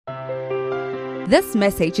This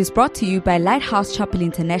message is brought to you by Lighthouse Chapel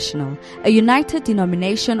International, a united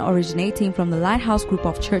denomination originating from the Lighthouse Group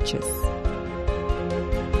of Churches.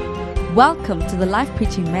 Welcome to the live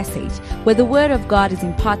preaching message, where the Word of God is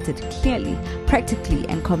imparted clearly, practically,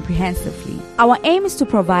 and comprehensively. Our aim is to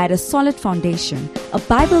provide a solid foundation, a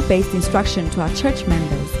Bible-based instruction to our church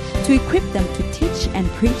members to equip them to teach and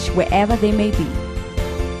preach wherever they may be.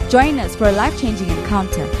 Join us for a life-changing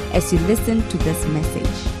encounter as you listen to this message.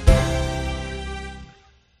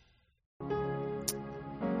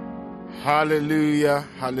 Hallelujah,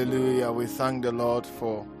 hallelujah. We thank the Lord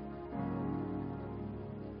for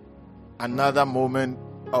another moment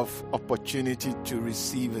of opportunity to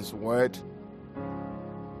receive His word,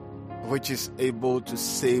 which is able to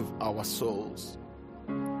save our souls.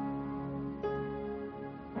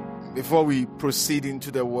 Before we proceed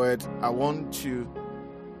into the word, I want to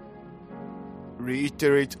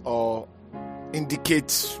reiterate or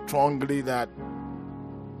indicate strongly that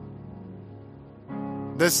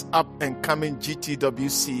this up-and-coming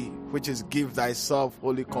GTWC, which is Give Thyself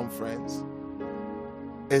Holy Conference,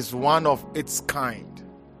 is one of its kind,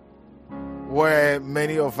 where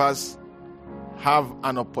many of us have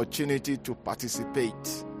an opportunity to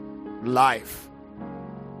participate live,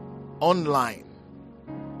 online,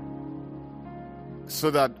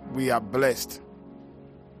 so that we are blessed.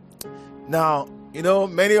 Now,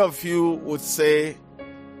 many of you would say,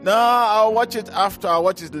 no, I'll watch it after, I'll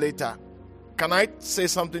watch it later. Can I say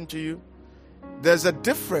something to you? There's a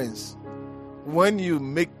difference when you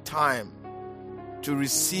make time to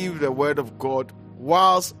receive the word of God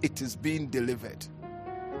whilst it is being delivered,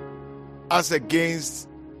 as against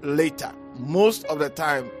later. Most of the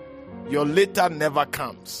time, your later never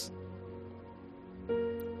comes.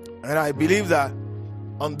 And I believe that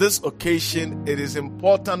on this occasion, it is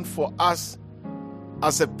important for us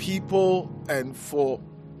as a people and for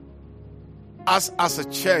us as a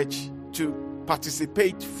church to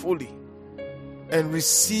participate fully and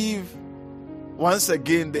receive once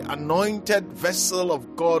again the anointed vessel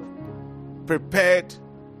of God prepared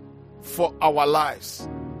for our lives.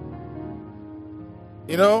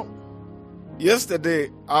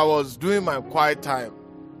 Yesterday I was doing my quiet time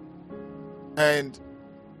and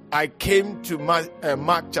I came to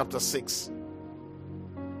Mark chapter 6.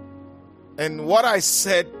 And what I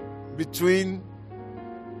said between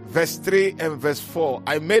verse 3 and verse 4,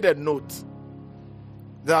 I made a note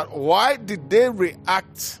that why did they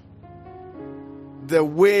react the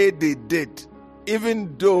way they did,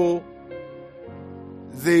 even though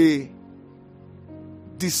they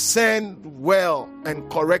discerned well and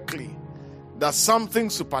correctly that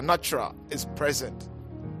something supernatural is present.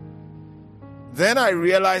 Then I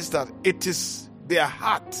realized that it is their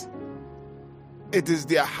heart. It is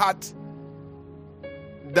their heart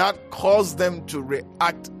that caused them to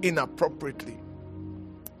react inappropriately.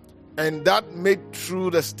 And that made true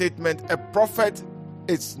the statement, a prophet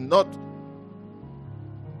is not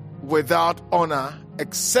without honor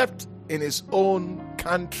except in his own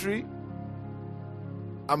country,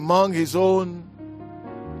 among his own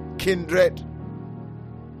kindred,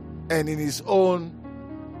 and in his own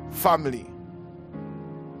family.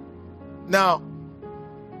 Now,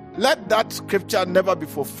 let that scripture never be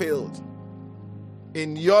fulfilled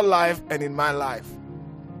in your life and in my life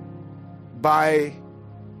by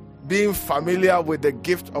being familiar with the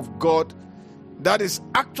gift of God that is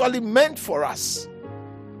actually meant for us,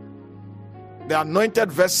 the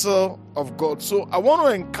anointed vessel of God. So I want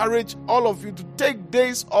to encourage all of you to take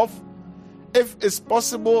days off, if it's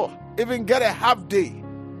possible, even get a half day,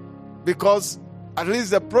 because at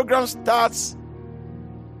least the program starts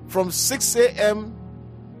from 6 a.m.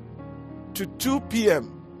 to 2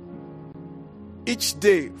 p.m. each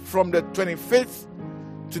day from the 25th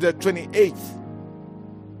to the 28th.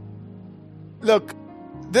 Look,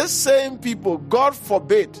 these same people, God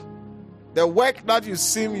forbid, the work that you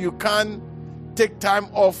seem you can't take time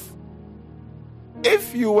off.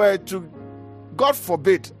 If you were to, God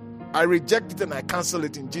forbid, I reject it and I cancel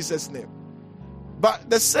it in Jesus' name.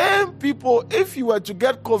 But the same people, if you were to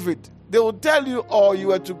get COVID, they will tell you, or you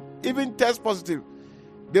were to even test positive,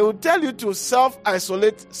 they will tell you to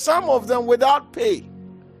self-isolate, some of them without pay,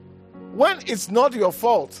 when it's not your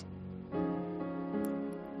fault.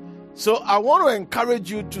 So I want to encourage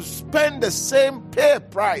you to spend the same pay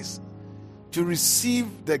price to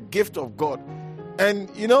receive the gift of God. And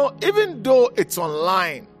even though it's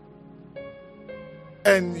online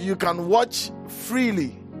and you can watch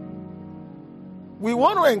freely, we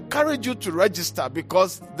want to encourage you to register,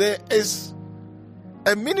 because there is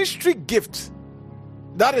a ministry gift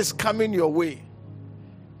that is coming your way.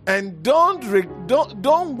 And don't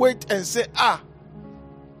wait and say,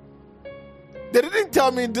 They didn't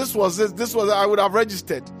tell me this was I would have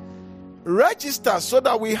registered. Register so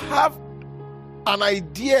that we have an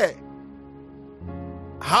idea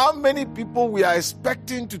how many people we are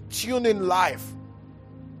expecting to tune in live.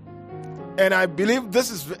 And I believe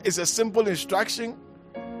this is a simple instruction,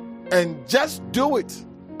 and just do it.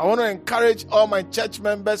 I want to encourage all my church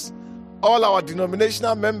members, all our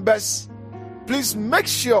denominational members, please make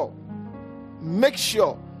sure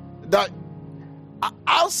that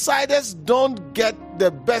outsiders don't get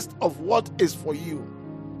the best of what is for you.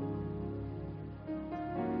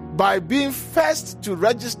 By being first to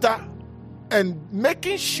register and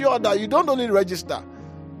making sure that you don't only register,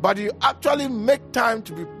 but you actually make time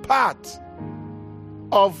to be part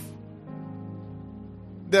of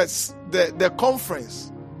the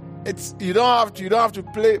conference. You don't have to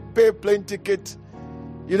pay plane ticket.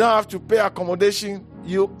 You don't have to pay accommodation.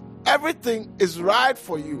 Everything is right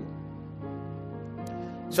for you.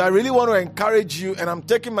 So I really want to encourage you, and I'm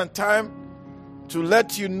taking my time to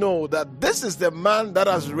let you know that this is the man that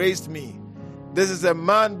has raised me. This is a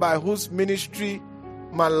man by whose ministry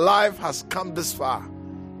my life has come this far.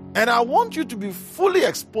 And I want you to be fully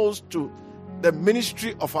exposed to the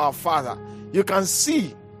ministry of our Father. You can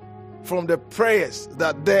see from the prayers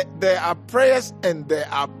that there are prayers and there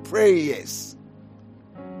are prayers.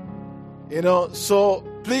 So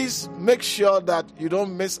please make sure that you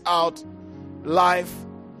don't miss out live.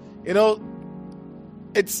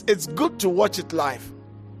 It's good to watch it live,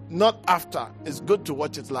 not after. It's good to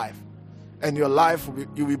watch it live, and your life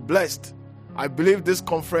you'll be blessed. I believe this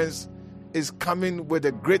conference is coming with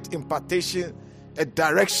a great impartation, a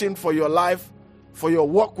direction for your life, for your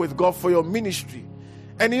walk with God, for your ministry.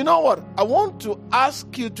 And you know what? I want to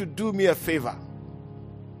ask you to do me a favor.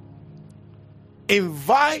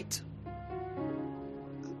 Invite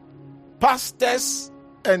pastors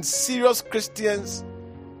and serious Christians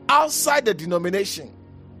outside the denomination.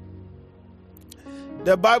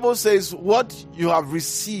 The Bible says, what you have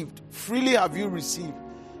received, freely have you received,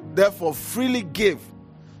 therefore freely give.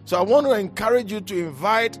 So I want to encourage you to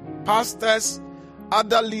invite pastors,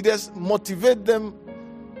 other leaders, motivate them,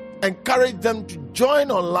 encourage them to join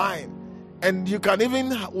online. And you can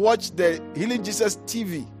even watch the Healing Jesus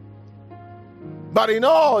TV. But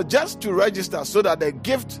just to register so that the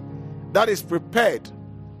gift that is prepared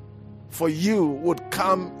for you would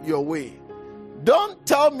come your way. Don't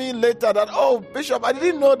tell me later that, oh, Bishop, I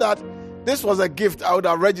didn't know that this was a gift. I would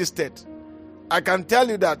have registered. I can tell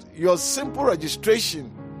you that your simple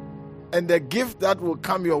registration and the gift that will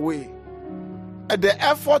come your way, and the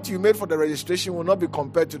effort you made for the registration will not be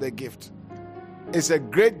compared to the gift. It's a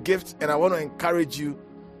great gift, and I want to encourage you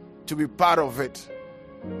to be part of it.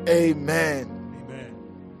 Amen.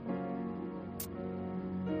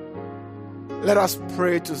 Let us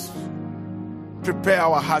pray to prepare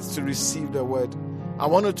our hearts to receive the word. I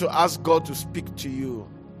wanted to ask God to speak to you,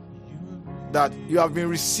 that you have been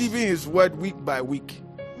receiving his word week by week.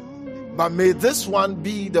 But may this one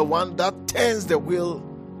be the one that turns the wheel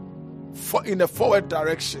in a forward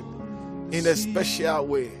direction in a special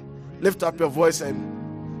way. Lift up your voice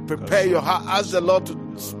and prepare your heart. Ask the Lord to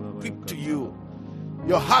speak to you.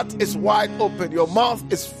 Your heart is wide open. Your mouth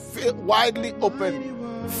is widely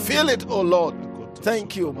open. Feel it, oh Lord.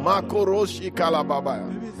 Thank you.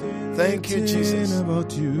 Thank you, Jesus.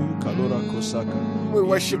 We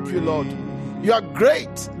worship you, Lord. You are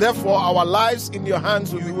great, therefore our lives in your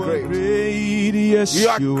hands will be great. You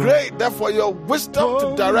are great, therefore your wisdom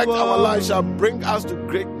to direct our lives shall bring us to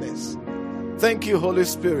greatness. Thank you, Holy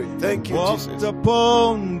Spirit. Thank you, Jesus.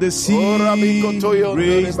 Upon the sea,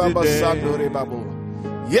 raise the dead.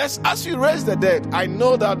 Yes, as you raise the dead, I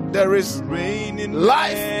know that there is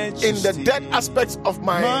life in the dead aspects of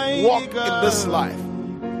my walk in this life.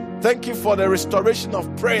 Thank you for the restoration of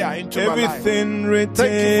prayer into my life. Thank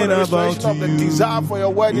you for the restoration of the desire for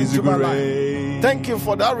your word into my life. Thank you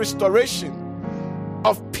for that restoration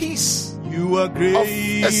of peace, you are great, of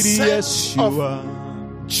a sense of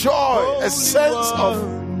joy, a sense of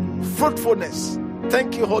fruitfulness.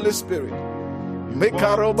 Thank you, Holy Spirit.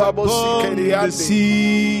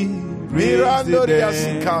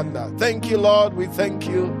 Thank you, Lord. We thank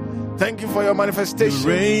you. Thank you for your manifestation.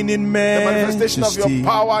 The manifestation of your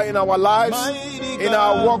power in our lives, in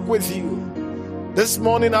our walk with you. This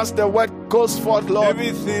morning, as the word goes forth, Lord,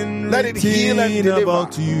 let it heal and deliver.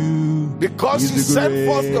 Because you sent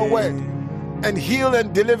forth your word and healed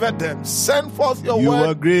and delivered them. Send forth your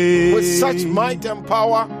word with such might and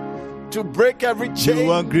power to break every chain,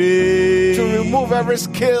 to remove every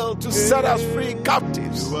skill, to set us free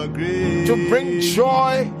captives, to bring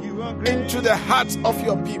joy into the hearts of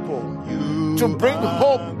your people, to bring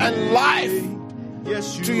hope and life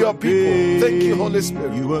Yes, you to your are people. great. Thank you, Holy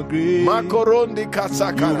Spirit. You are great. Makorondi You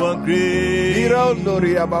katsakara. are great.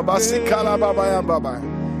 Irondoria baba sikala baba ya baba.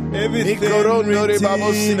 Everything Mikorondori baba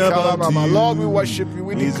written sikala about mama. you Lord, we worship you.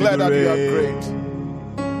 We is declare that you are great.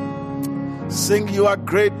 Sing, you are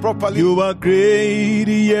great properly. You are great,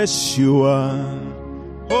 yes, you are.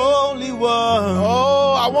 Holy One.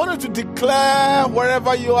 Oh, I want you to declare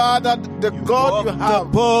wherever you are that the God you Walked have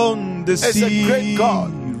upon the is a sea, great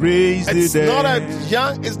God. raised It's the not a dead.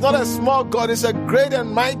 young, it's not a small God, it's a great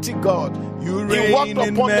and mighty God. You He reign walked in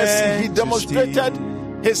upon the sea, he majesty. demonstrated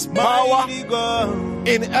his power Mighty God.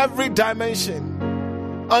 in every dimension.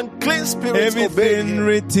 Unclean spirits obeyed Everything him.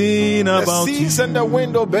 written The about seas you and the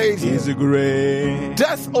wind obeyed is him. great.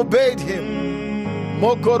 Death obeyed him.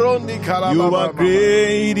 Mokorondi kalababa. You are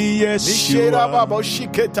great, yes, you Nishera are. baba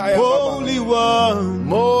shiketaya baba. Holy One.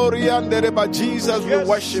 Moriandereba. Jesus, we Yes.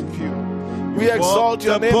 worship you. We exalt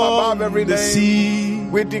your Walked name above upon every the name. sea,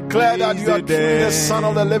 We declare that you are raised the truly the dead. Son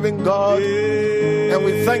of the living God. And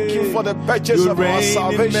we thank you for the purchase You of our reign in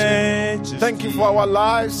salvation. majesty. Thank you for our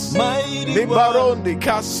lives. Mighty One. Libarondi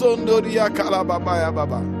kasondoria kalababaya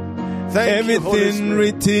baba. Thank you, Holy Everything Spirit.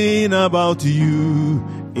 written about you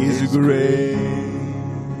is great.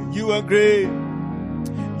 You are great.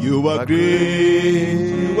 You are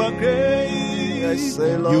great. You are great. Yes,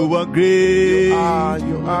 say, Lord. You are great.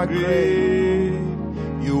 You are great.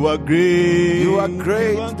 You are great. You are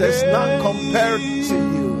great. There's none compared to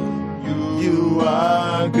you. You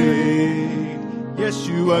are great. Yes,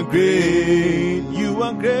 you are great. You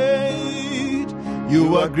are great.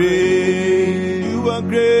 You are great. You are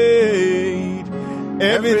great.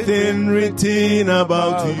 Everything written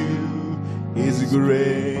about you is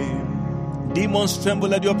great. Demons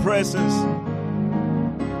tremble at your presence.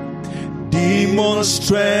 Demons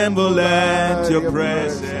tremble at your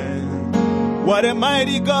presence. What a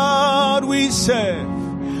mighty God we serve.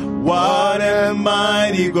 What a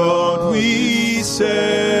mighty God we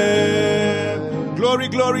serve. Glory,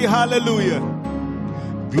 glory, hallelujah.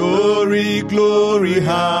 Glory, glory,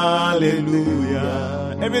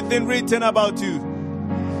 hallelujah. Everything written about you.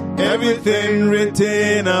 Everything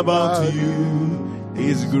written about you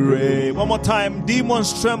is great. One more time.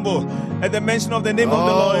 Demons tremble at the mention of the name of the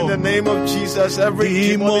Lord. In the name of Jesus, every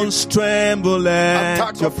Demons tremble at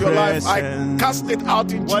attack your of your life, I presence. cast it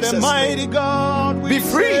out in What Jesus' a mighty name. God we Be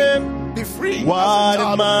free. serve. Be free. What as a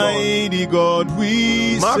child of God. mighty God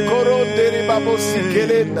we serve.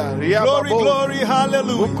 Glory, glory,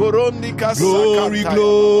 hallelujah. Glory,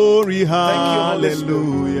 glory,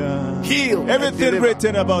 hallelujah. Heal. Everything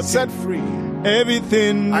written about set you. free.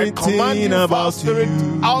 Everything I command you, written foul about spirit,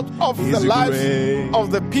 you out of the is lives great.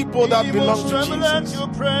 of the people that belong to tremble at Jesus. your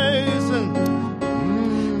presence.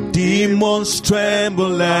 Demons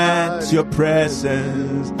tremble at your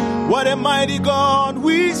presence. What a mighty God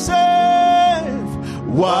we serve.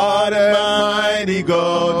 What a mighty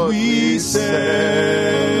God we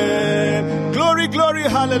serve. Glory, glory,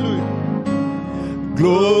 hallelujah.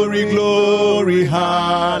 Glory, glory,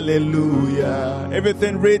 hallelujah.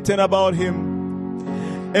 Everything written about him.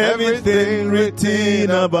 Everything written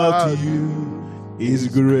about you is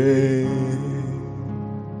great.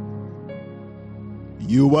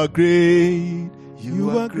 You are great.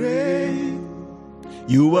 You are great.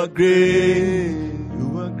 You are great.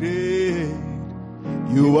 You are great.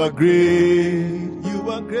 You are great. You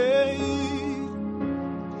are great.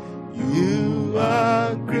 You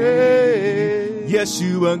are great. Yes,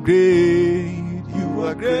 you are great. You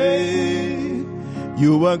are great.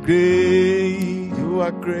 You are great. You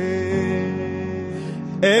are great.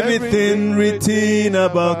 Everything written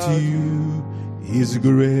about you is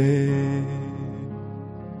great.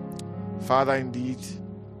 Father, indeed,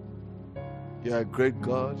 you are a great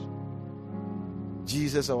God.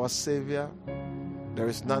 Jesus, our Savior, there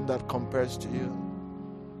is none that compares to you.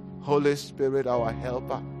 Holy Spirit, our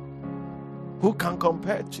helper, who can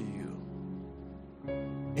compare to you?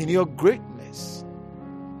 In your greatness,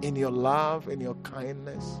 in your love, in your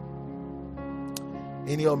kindness,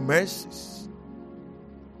 in your mercies,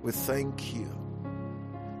 we thank you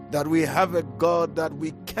that we have a God that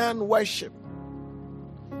we can worship,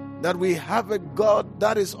 that we have a God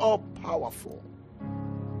that is all powerful,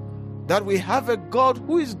 that we have a God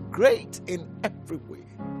who is great in every way.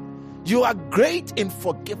 You are great in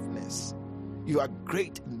forgiveness. You are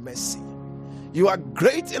great in mercy. You are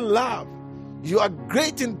great in love. You are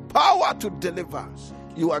great in power to deliver.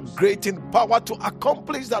 You are great in power to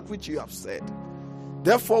accomplish that which you have said.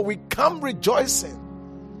 Therefore, we come rejoicing,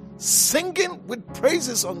 singing with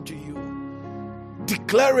praises unto you,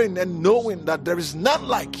 declaring and knowing that there is none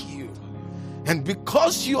like you. And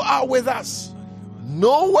because you are with us,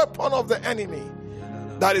 no weapon of the enemy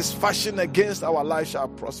that is fashioned against our life shall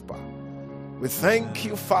prosper. We thank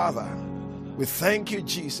you, Father. We thank you,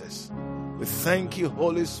 Jesus. We thank you,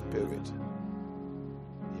 Holy Spirit.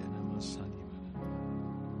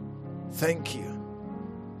 Thank you.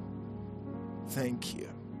 Thank you.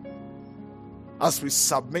 As we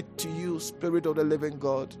submit to you, Spirit of the living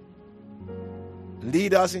God,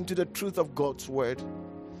 lead us into the truth of God's word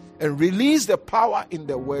and release the power in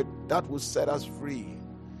the word that will set us free,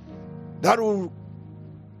 that will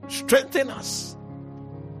strengthen us,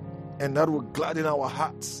 and that will gladden our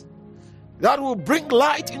hearts, that will bring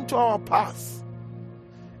light into our path,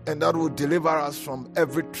 and that will deliver us from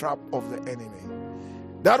every trap of the enemy,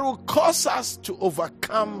 that will cause us to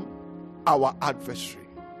overcome our adversary.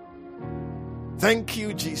 Thank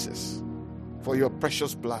you, Jesus, for your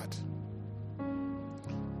precious blood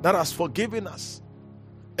that has forgiven us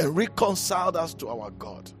and reconciled us to our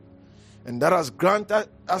God, and that has granted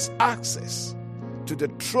us access to the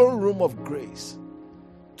throne room of grace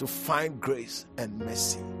to find grace and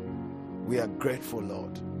mercy. We are grateful,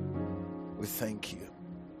 Lord. We thank you.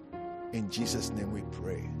 In Jesus' name we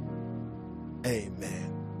pray.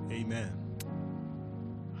 Amen. Amen.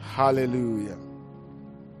 Hallelujah.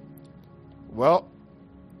 Well,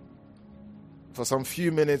 for some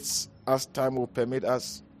few minutes, as time will permit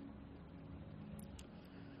us,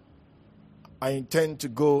 I intend to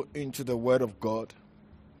go into the Word of God,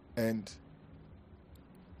 and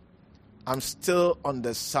I'm still on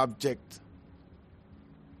the subject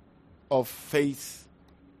of faith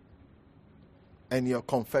and your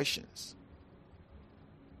confessions.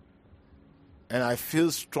 And I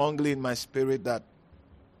feel strongly in my spirit that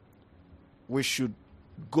we should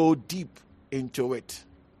go deep into it,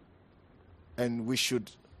 and we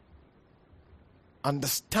should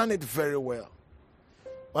understand it very well.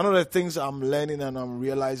 One of the things I'm learning and I'm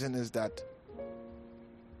realizing is that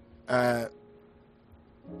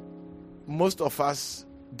most of us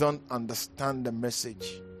don't understand the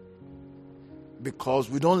message because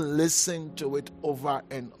we don't listen to it over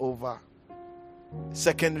and over.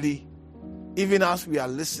 Secondly, even as we are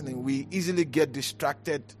listening, we easily get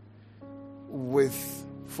distracted with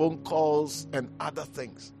phone calls and other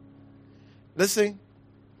things. Listen,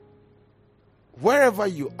 wherever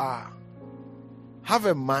you are, have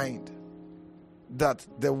a mind that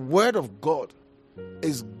the word of God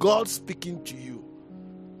is God speaking to you,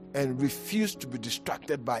 and refuse to be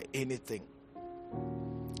distracted by anything.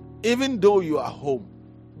 Even though you are home,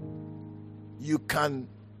 you can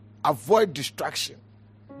avoid distraction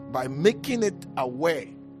by making it aware,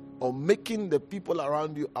 or making the people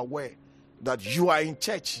around you aware that you are in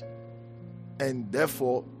church, and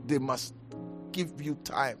therefore they must give you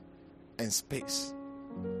time and space.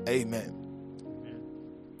 Amen.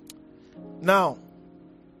 Now,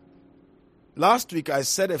 last week I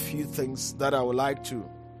said a few things that I would like to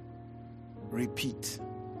repeat.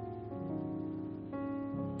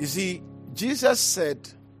 You see, Jesus said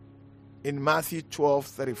in Matthew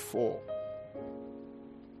 12:34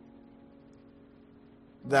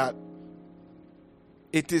 that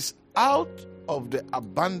it is out of the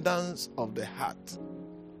abundance of the heart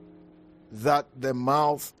that the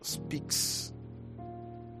mouth speaks.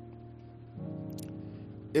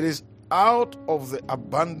 It is out of the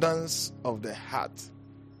abundance of the heart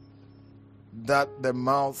that the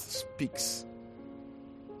mouth speaks.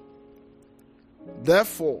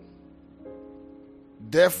 Therefore,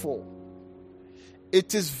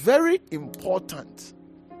 it is very important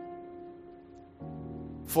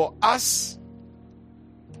for us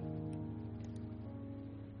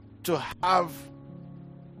to have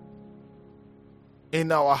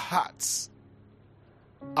in our hearts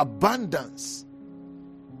abundance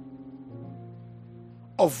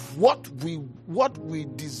of what we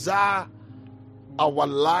desire our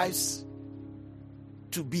lives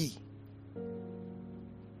to be.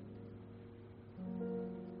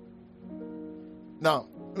 Now,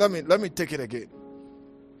 let me take it again.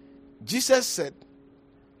 Jesus said,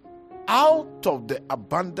 out of the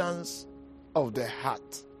abundance of the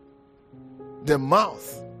heart, the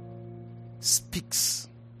mouth speaks.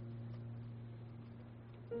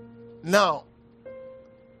 Now,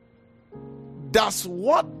 does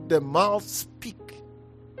what the mouth speak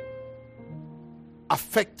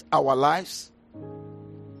affect our lives?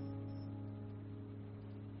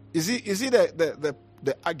 Is it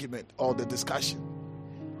the argument or the discussion?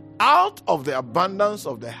 Out of the abundance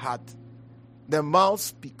of the heart, the mouth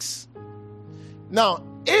speaks. Now,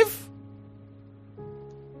 if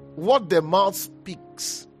what the mouth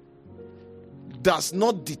speaks does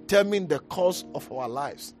not determine the course of our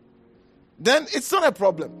lives, then it's not a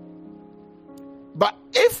problem. But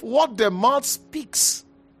if what the mouth speaks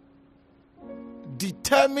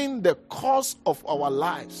determine the course of our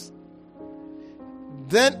lives,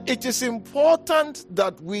 then it is important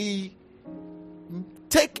that we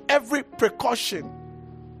take every precaution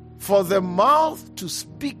for the mouth to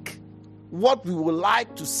speak what we would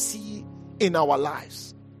like to see in our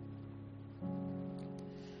lives.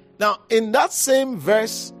 Now, in that same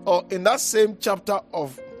verse, or in that same chapter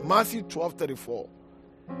of Matthew 12:34,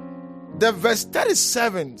 the verse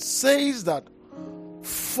 37 says that,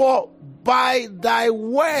 "For by thy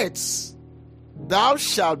words thou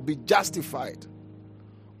shalt be justified,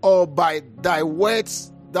 or by thy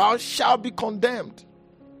words thou shalt be condemned."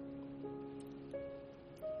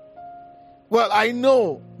 Well, I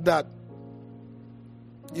know that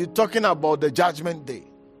you're talking about the judgment day.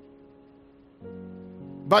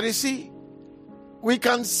 But you see, we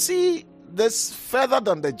can see this further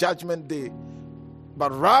than the judgment day,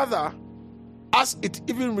 but rather as it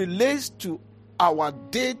even relates to our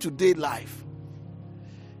day-to-day life.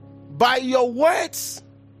 By your words,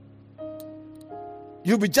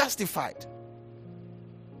 you'll be justified.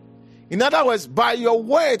 In other words, by your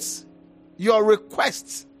words, your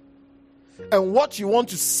requests, and what you want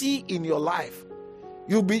to see in your life,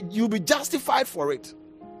 you'll be justified for it.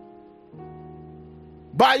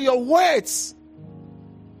 By your words,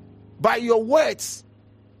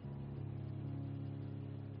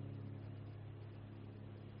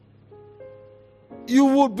 you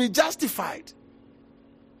would be justified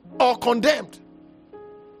or condemned.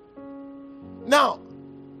 Now,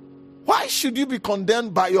 why should you be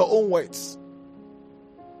condemned by your own words?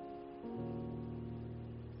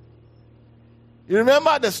 You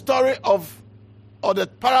remember the story or the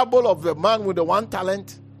parable of the man with the 1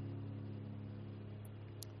 talent?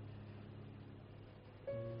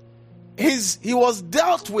 He was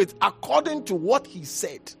dealt with according to what he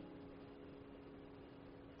said.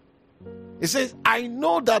 He says, "I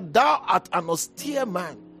know that thou art an austere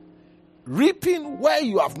man, reaping where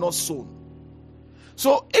you have not sown."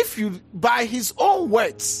 So if you, by his own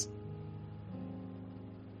words,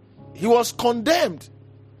 he was condemned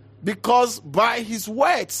because by his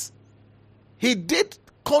words, he did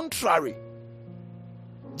contrary.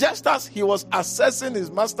 Just as he was assessing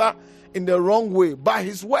his master in the wrong way, by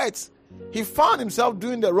his words, he found himself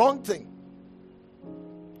doing the wrong thing.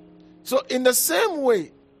 So in the same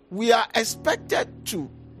way, we are expected to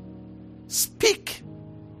speak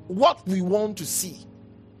what we want to see.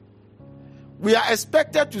 We are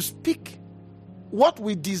expected to speak what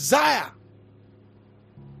we desire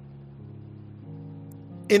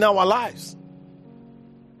in our lives.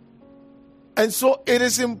 And so it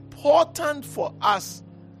is important for us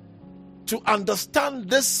to understand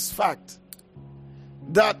this fact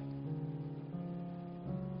that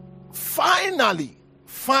finally,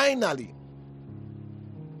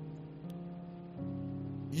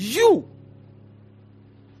 you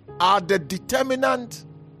are the determinant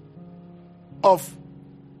of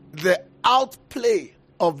the outplay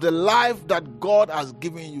of the life that God has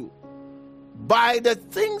given you. By the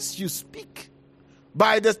things you speak,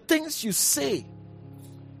 by the things you say.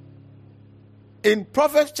 In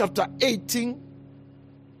Proverbs chapter 18,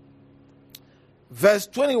 verse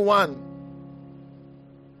 21,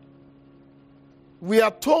 we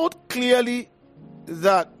are told clearly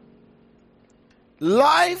that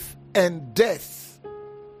life and death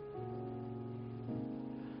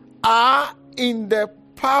are in the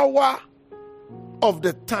power of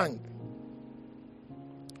the tongue.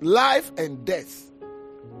 Life and death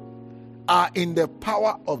are in the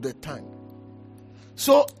power of the tongue.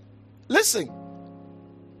 So, listen.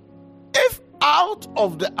 If out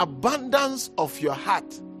of the abundance of your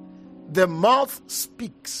heart, the mouth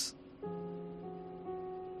speaks,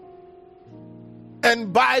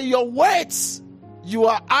 and by your words, you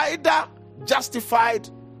are either justified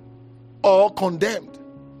or condemned.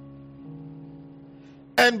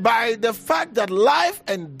 And by the fact that life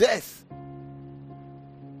and death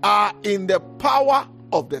are in the power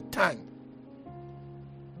of the tongue.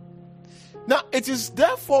 Now, it is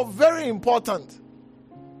therefore very important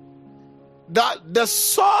that the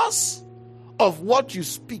source of what you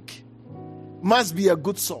speak must be a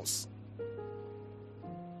good source.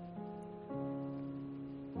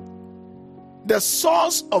 The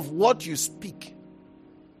source of what you speak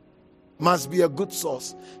must be a good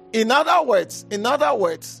source. In other words,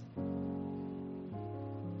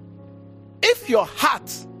 if your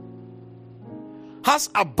heart has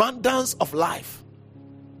abundance of life,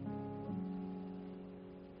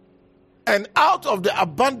 and out of the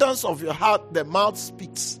abundance of your heart the mouth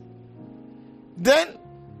speaks, then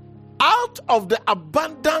out of the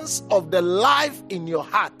abundance of the life in your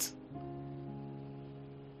heart,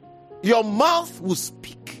 your mouth will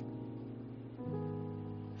speak.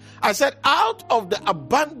 I said, out of the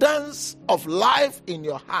abundance of life in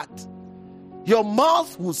your heart, your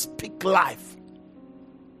mouth will speak life.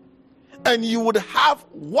 And you would have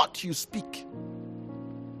what you speak.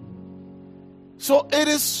 So it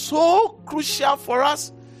is so crucial for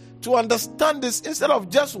us to understand this, instead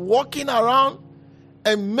of just walking around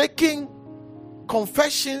and making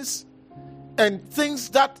confessions and things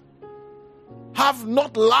that have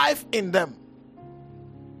not life in them.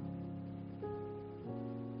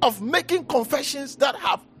 Of making confessions that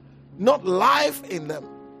have not life in them.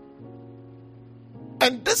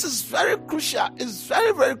 And this is very crucial. It's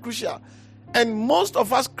very, very crucial. And most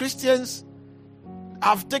of us Christians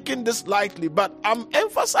have taken this lightly. But I'm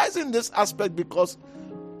emphasizing this aspect because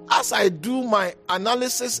as I do my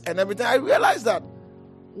analysis and everything, I realize that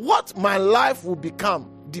what my life will become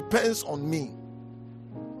depends on me.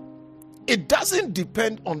 It doesn't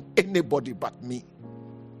depend on anybody but me.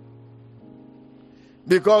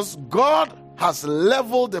 Because God has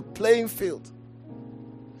leveled the playing field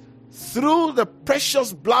through the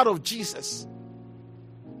precious blood of Jesus.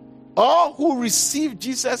 All who receive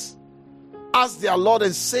Jesus as their Lord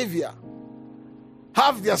and Savior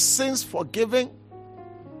have their sins forgiven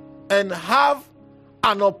and have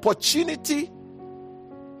an opportunity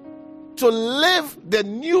to live the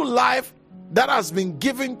new life that has been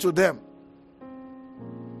given to them.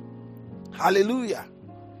 Hallelujah.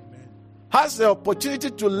 Amen. Has the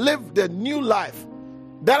opportunity to live the new life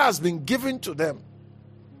that has been given to them.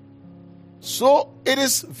 So it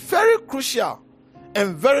is very crucial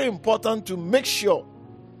and very important to make sure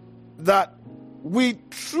that we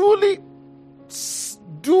truly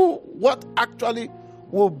do what actually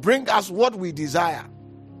will bring us what we desire.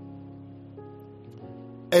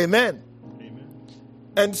 Amen. Amen.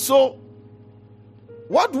 And so,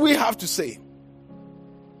 what we have to say,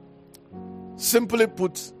 simply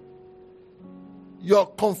put, your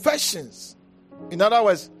confessions, in other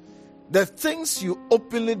words, the things you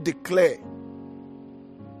openly declare,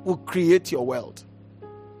 will create your world,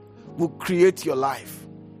 will create your life.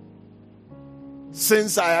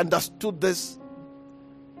 Since I understood this,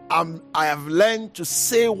 I have learned to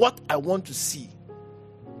say what I want to see.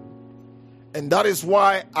 And that is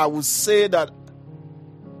why I would say that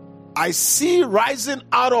I see rising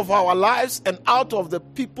out of our lives and out of the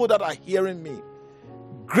people that are hearing me,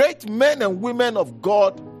 great men and women of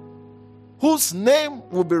God whose name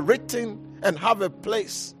will be written and have a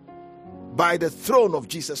place by the throne of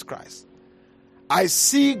Jesus Christ. I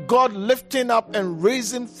see God lifting up and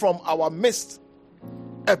raising from our midst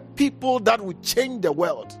a people that will change the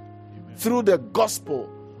world. Amen. Through the gospel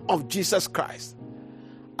of Jesus Christ.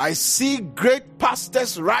 I see great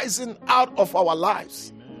pastors rising out of our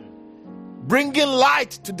lives. Amen. Bringing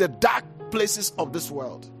light to the dark places of this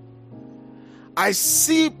world. I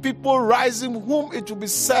see people rising whom it will be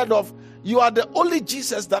said of, you are the only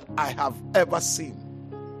Jesus that I have ever seen.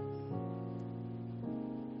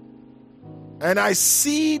 And I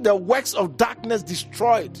see the works of darkness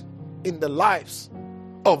destroyed in the lives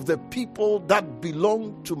of the people that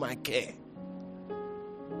belong to my care.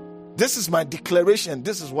 This is my declaration.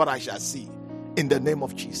 This is what I shall see in the name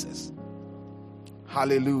of Jesus.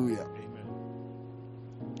 Hallelujah. Amen.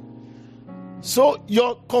 So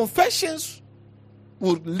your confessions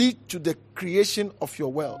will lead to the creation of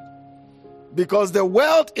your world. Because the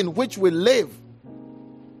world in which we live,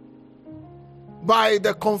 by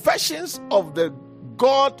the confessions of the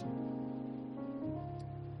God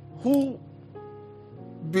who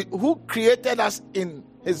created us in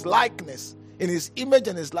his likeness, in his image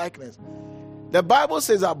and his likeness. The Bible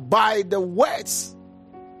says that by the words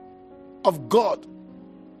of God,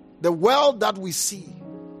 the world that we see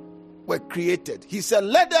were created. He said,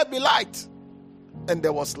 let there be light, and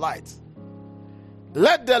there was light.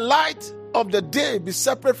 Let the light of the day be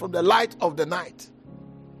separate from the light of the night.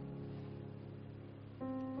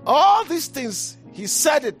 All these things, he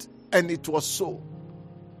said it, and it was so.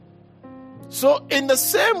 So in the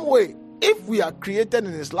same way, if we are created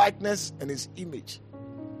in his likeness and his image,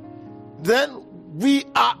 then we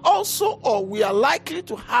are also, or we are likely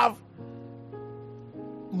to have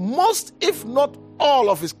most, if not all,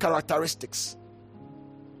 of his characteristics.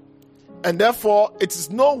 And therefore, it is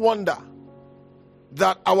no wonder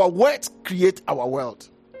that our words create our world.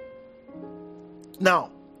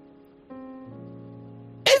 Now,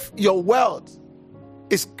 if your world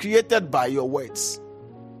is created by your words,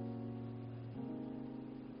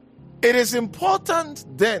 it is important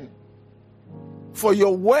then for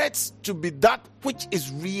your words to be that which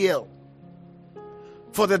is real.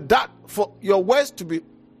 For your words to be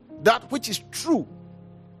that which is true,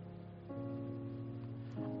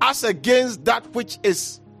 as against that which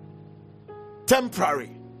is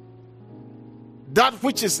temporary, that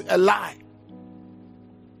which is a lie.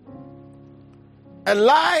 A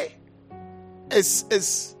lie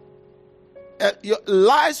your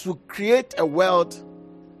lies will create a world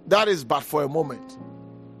that is but for a moment.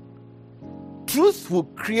 Truth will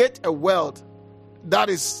create a world that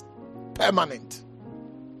is permanent.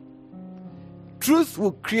 Truth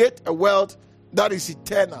will create a world that is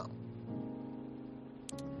eternal.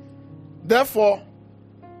 Therefore,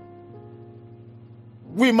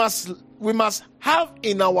 we must have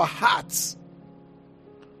in our hearts,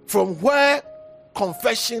 from where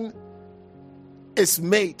confession is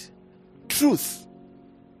made, truth.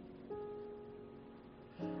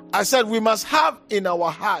 I said we must have in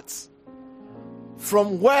our hearts,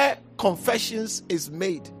 from where confessions is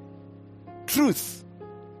made, truth,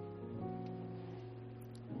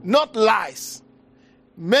 not lies.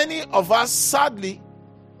 Many of us sadly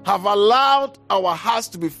have allowed our hearts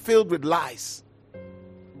to be filled with lies.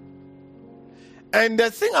 And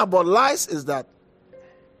the thing about lies is that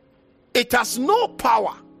it has no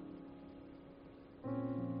power.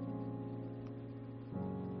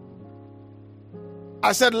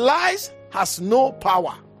 I said lies has no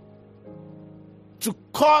power to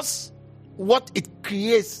cause what it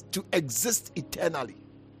creates to exist eternally.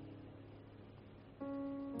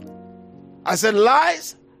 I said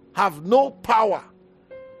lies have no power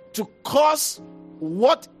to cause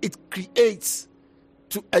what it creates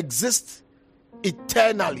to exist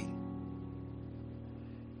eternally.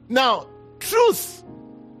 Now, truth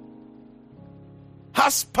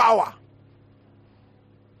has power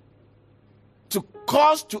to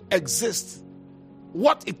cause to exist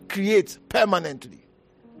what it creates permanently.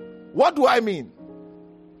 What do I mean?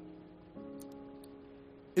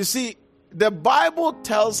 You see, the Bible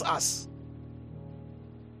tells us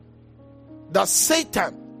that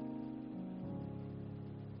Satan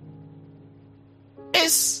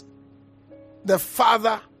is the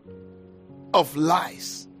father of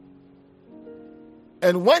lies.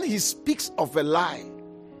 And when he speaks of a lie,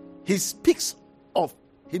 he speaks of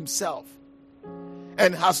himself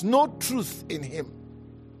and has no truth in him.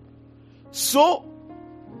 So,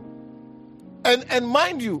 and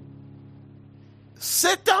mind you,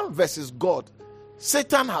 Satan versus God,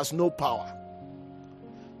 Satan has no power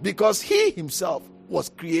because he himself was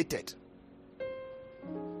created.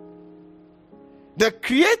 The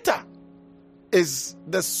creator is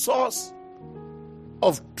the source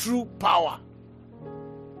of true power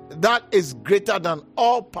that is greater than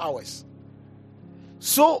all powers.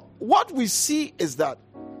 So what we see is that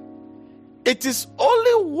it is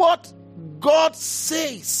only what God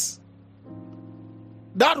says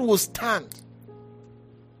that will stand.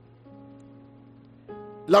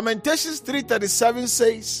 Lamentations 3:37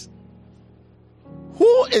 says,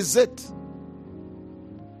 "Who is it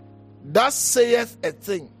that saith a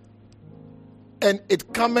thing, and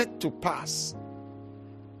it cometh to pass,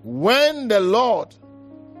 when the Lord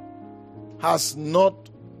has not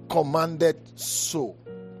commanded so?"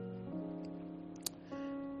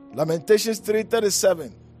 Lamentations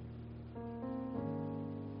 3:37.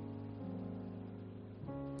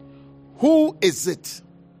 Who is it?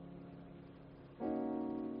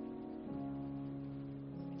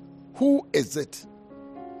 Who is it?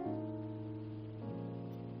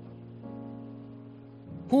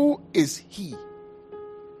 Who is he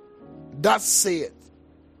that saith,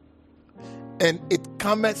 and it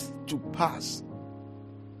cometh to pass,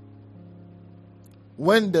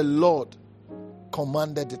 when the Lord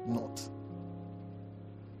commanded it not?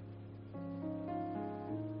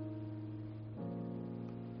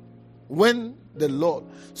 When the Lord.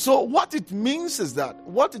 So what it means is that,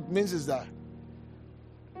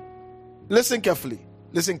 listen carefully.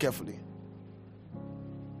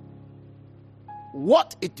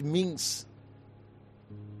 What it means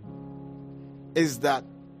is that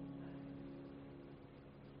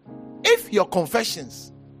if your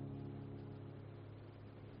confessions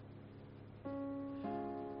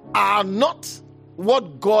are not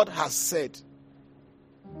what God has said,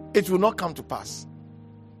 it will not come to pass.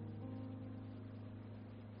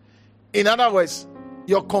 In other words,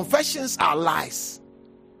 your confessions are lies.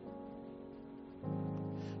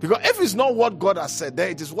 Because if it's not what God has said,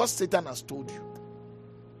 then it is what Satan has told you.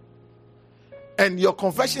 And your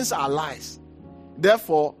confessions are lies.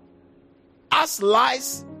 Therefore, as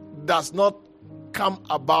lies does not come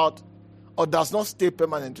about or does not stay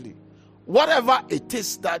permanently, whatever it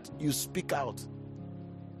is that you speak out,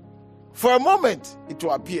 for a moment it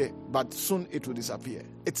will appear, but soon it will disappear.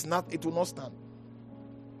 It will not stand.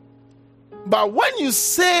 But when you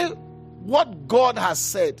say what God has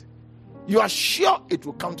said, you are sure it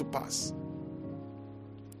will come to pass.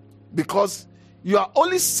 Because You are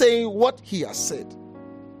only saying what he has said.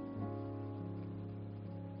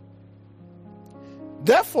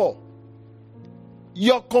 Therefore,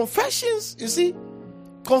 your confessions, you see,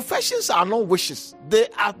 confessions are not wishes. They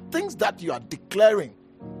are things that you are declaring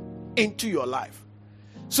into your life.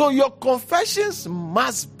 So your confessions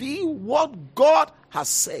must be what God has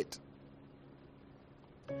said.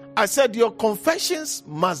 I said your confessions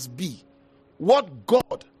must be what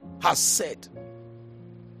God has said.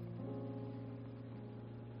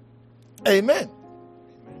 Amen.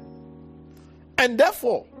 And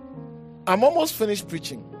therefore, I'm almost finished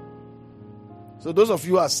preaching. So those of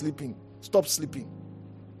you who are sleeping, stop sleeping.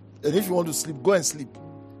 And if you want to sleep, go and sleep.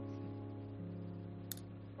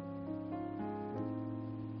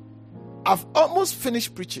 I've almost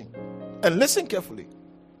finished preaching. And listen carefully.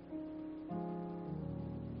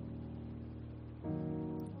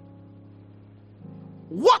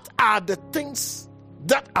 What are the things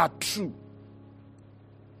that are true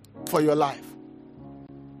for your life?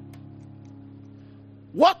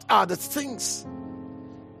 What are the things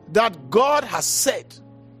that God has said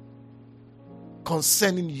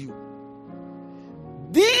concerning you?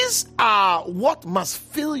 These are what must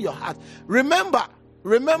fill your heart. Remember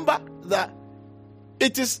that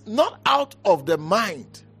it is not out of the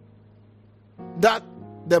mind that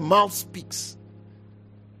the mouth speaks,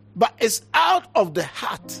 but it's out of the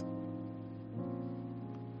heart.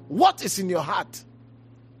 What is in your heart?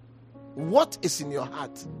 What is in your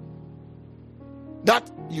heart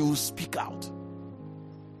that you speak out?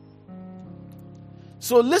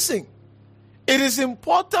 So listen, it is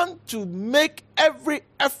important to make every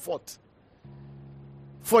effort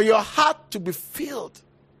for your heart to be filled.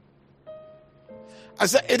 I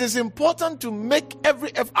said it is important to make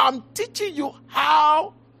every effort. I'm teaching you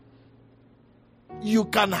how you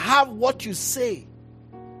can have what you say.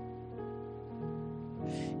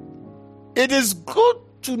 It is good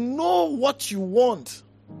to know what you want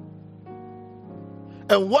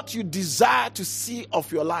and what you desire to see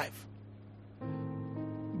of your life.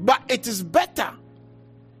 But it is better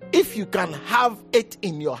if you can have it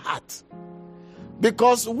in your heart.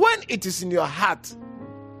 Because when it is in your heart,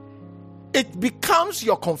 it becomes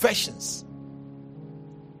your confessions.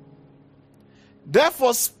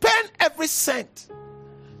 Therefore, spend every cent,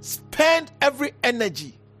 spend every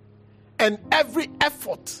energy and every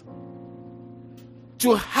effort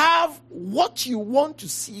to have what you want to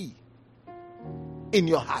see in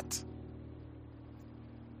your heart.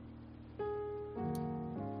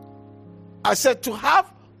 I said to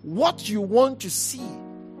have what you want to see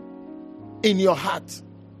in your heart.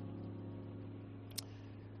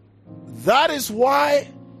 That is why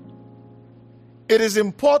it is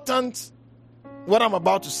important what I'm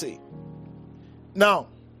about to say. Now,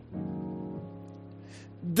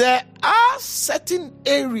 there are certain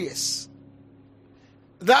areas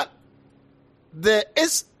that there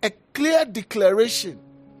is a clear declaration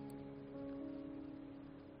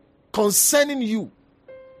concerning you.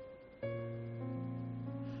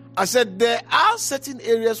 I said there are certain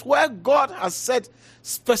areas where God has said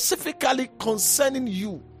specifically concerning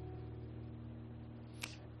you.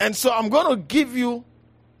 And so I'm going to give you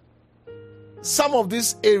some of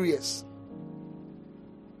these areas.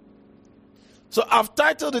 So I've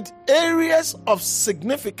titled it Areas of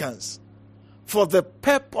Significance for the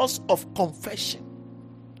Purpose of Confession.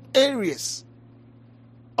 Areas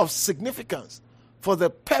of significance for the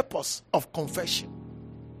purpose of confession.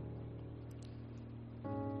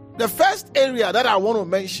 The first area that I want to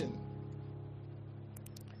mention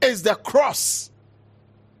is the cross.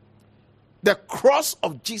 The cross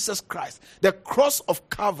of Jesus Christ. The cross of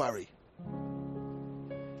Calvary.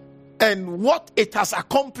 And what it has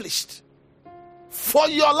accomplished for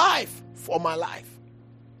your life, for my life.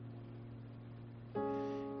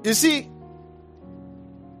 You see,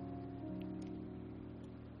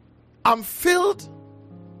 I'm filled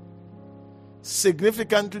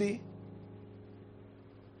significantly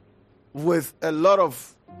with a lot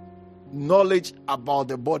of knowledge about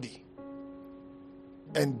the body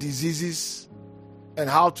and diseases and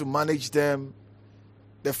how to manage them,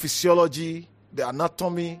 the physiology, the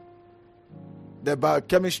anatomy, the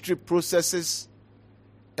biochemistry processes,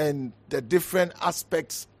 and the different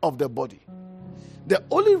aspects of the body. The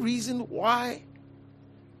only reason why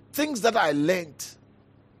things that I learned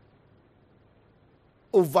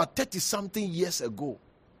over 30-something years ago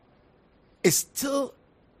is still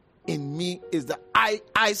in me is that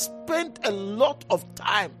I spent a lot of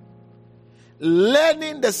time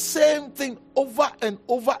learning the same thing over and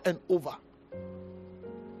over and over.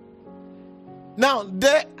 Now,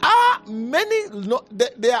 there are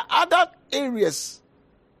other areas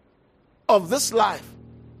of this life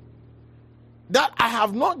that I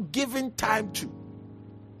have not given time to,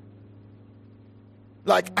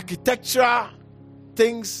 like architecture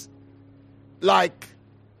things, like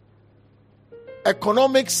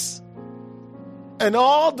economics, and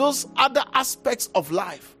all those other aspects of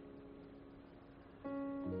life,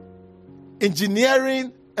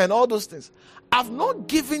 engineering and all those things. I've not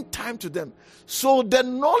given time to them. So the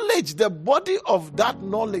knowledge, the body of that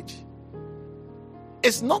knowledge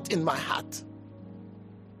is not in my heart.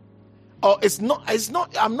 Or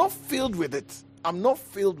I'm not filled with it. I'm not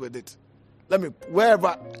filled with it.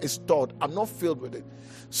 Wherever it's stored, I'm not filled with it.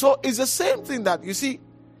 So it's the same thing that, you see,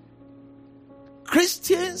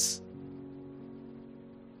 Christians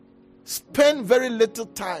spend very little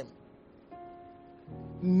time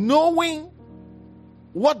knowing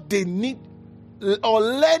what they need or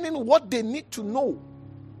learning what they need to know.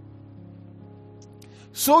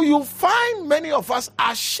 So you find many of us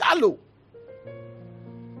are shallow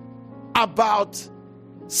about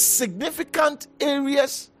significant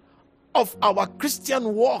areas of our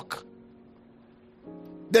Christian walk.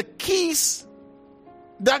 The keys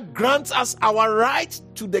that grants us our right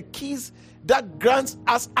to the keys that grants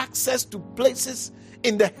us access to places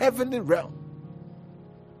in the heavenly realm.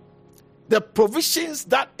 The provisions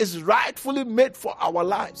that is rightfully made for our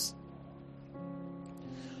lives.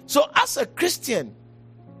 So as a Christian,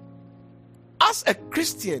 I said,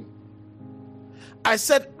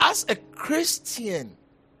 as a Christian,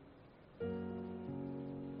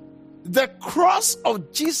 the cross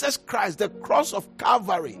of Jesus Christ, the cross of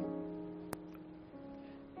Calvary,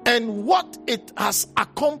 and what it has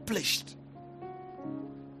accomplished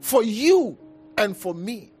for you and for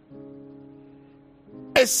me,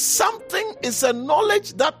 is a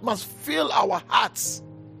knowledge that must fill our hearts.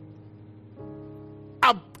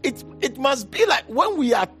 It must be like when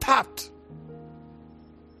we are tapped,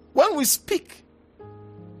 when we speak,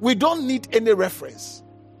 we don't need any reference.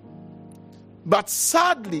 But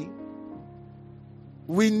sadly,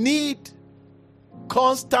 we need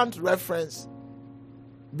constant reference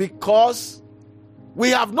because we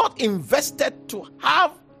have not invested to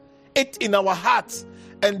have it in our hearts,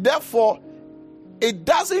 and therefore it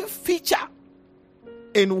doesn't feature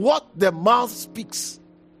in what the mouth speaks,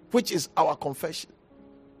 which is our confession.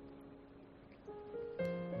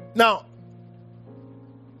 Now,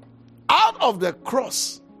 out of the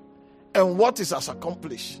cross and what it has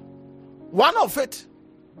accomplished, one of it,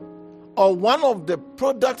 or one of the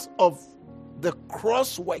products of the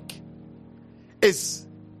cross work, is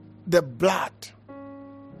the blood.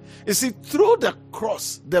 You see, through the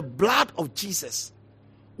cross, the blood of Jesus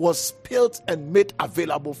was spilled and made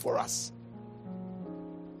available for us.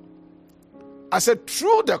 I said,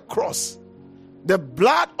 through the cross, the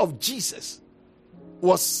blood of Jesus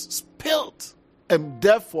was spilled and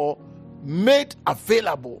therefore made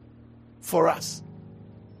available for us.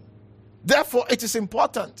 Therefore, it is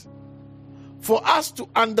important for us to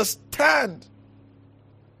understand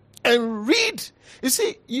and read. You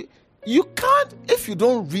see, you can't, if you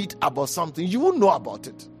don't read about something, you won't know about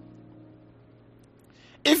it.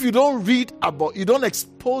 If you don't read about, you don't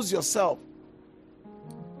expose yourself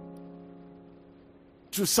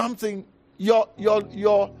to something,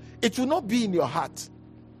 it will not be in your heart.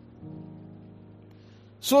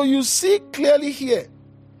 So you see clearly here,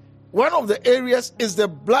 one of the areas is the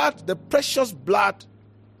blood, the precious blood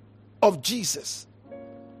of Jesus.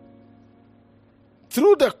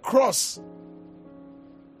 Through the cross,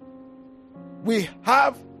 we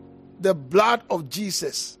have the blood of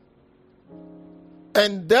Jesus.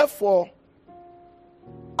 And therefore,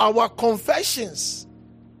 our confessions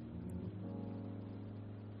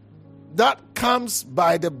that comes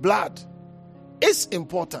by the blood is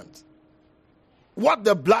important. What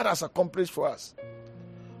the blood has accomplished for us.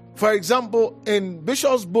 For example, in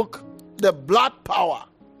Bishop's book, The Blood Power.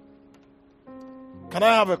 Can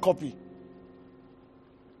I have a copy?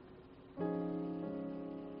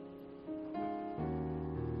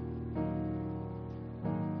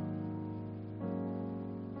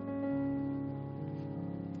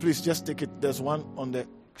 Please just take it. There's one on the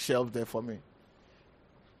shelf there for me.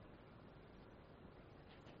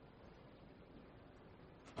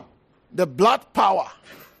 The blood power.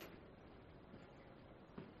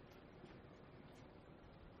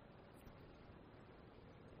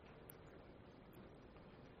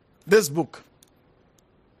 This book,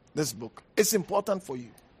 it's important for you.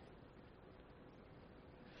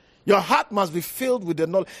 Your heart must be filled with the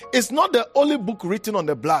knowledge. It's not the only book written on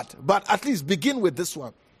the blood, but at least begin with this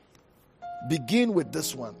one. Begin with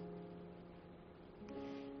this one.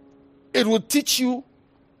 It will teach you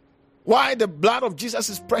why the blood of Jesus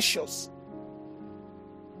is precious.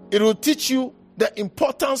 It will teach you the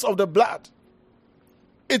importance of the blood.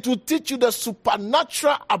 It will teach you the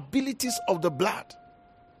supernatural abilities of the blood.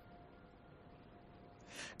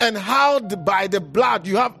 And how by the blood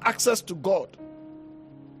you have access to God.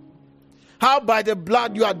 How by the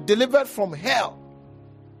blood you are delivered from hell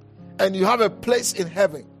and you have a place in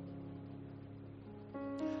heaven.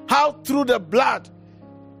 How through the blood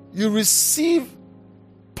you receive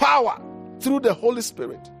power through the Holy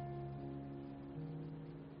Spirit.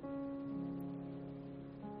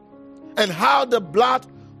 And how the blood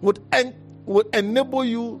would enable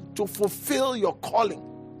you to fulfill your calling,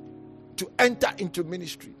 to enter into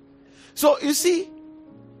ministry. So you see,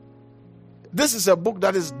 this is a book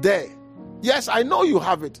that is there. Yes, I know you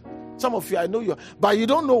have it. Some of you, I know you, but you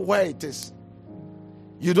don't know where it is.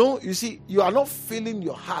 You see, you are not filling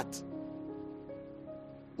your heart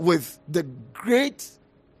with the great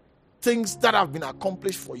things that have been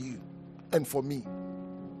accomplished for you and for me.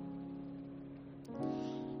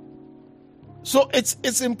 So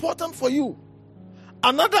it's important for you.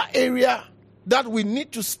 Another area that we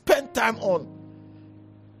need to spend time on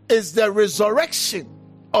is the resurrection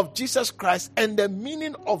of Jesus Christ and the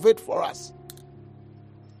meaning of it for us.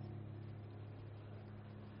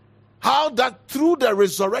 How that through the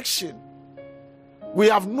resurrection, we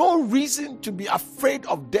have no reason to be afraid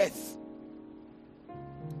of death.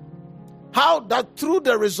 How that through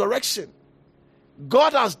the resurrection,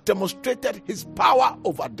 God has demonstrated his power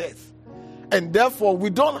over death. And therefore, we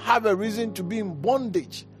don't have a reason to be in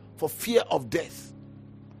bondage for fear of death.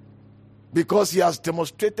 Because he has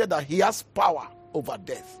demonstrated that he has power over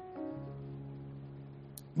death.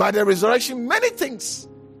 By the resurrection, many things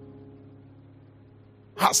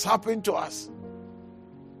has happened to us.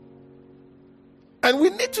 And we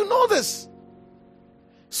need to know this.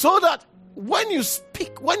 So that when you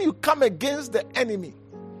speak, when you come against the enemy,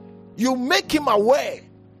 you make him aware.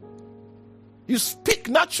 You speak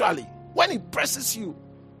naturally. When he presses you,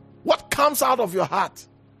 what comes out of your heart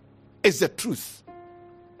is the truth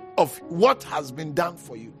of what has been done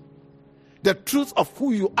for you. The truth of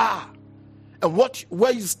who you are and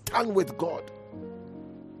where you stand with God.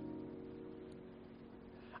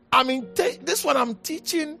 I mean, this one I'm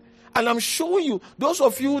teaching and I'm showing you. Those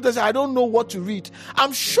of you that say, I don't know what to read.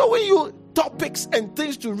 I'm showing you topics and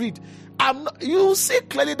things to read. You see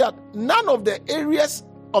clearly that none of the areas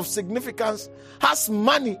of significance has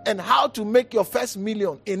money and how to make your first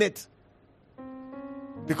million in it.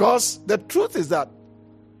 Because the truth is that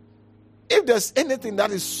if there's anything that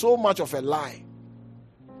is so much of a lie,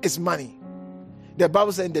 it's money. The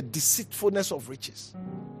Bible says the deceitfulness of riches.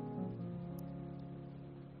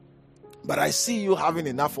 But I see you having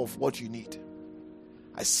enough of what you need.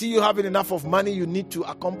 I see you having enough of money you need to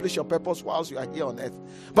accomplish your purpose whilst you are here on earth.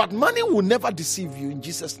 But money will never deceive you in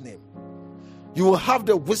Jesus' name. You will have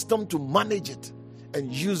the wisdom to manage it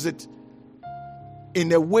and use it in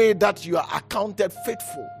a way that you are accounted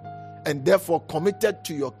faithful and therefore committed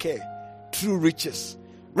to your care through riches.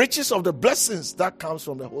 Riches of the blessings that comes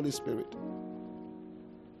from the Holy Spirit.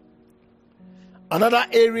 Another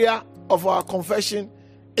area of our confession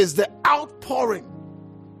is the outpouring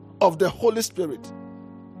of the Holy Spirit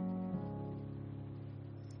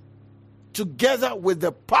together with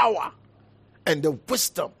the power and the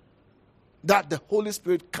wisdom that the Holy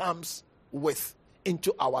Spirit comes with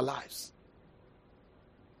into our lives.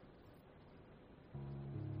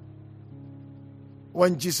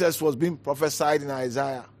 When Jesus was being prophesied in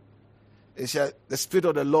Isaiah, it said, the Spirit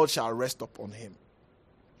of the Lord shall rest upon him.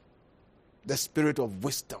 The Spirit of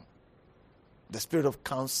wisdom, the Spirit of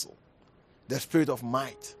counsel, the Spirit of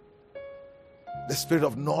might, the Spirit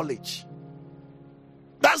of knowledge.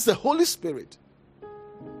 That's the Holy Spirit.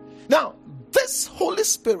 Now, this Holy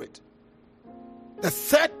Spirit, the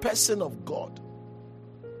third person of God,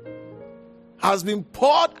 has been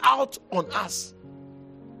poured out on us.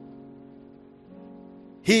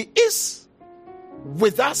 He is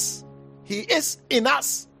with us, he is in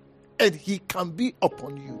us, and he can be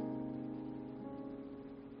upon you.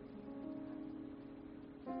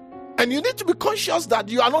 And you need to be conscious that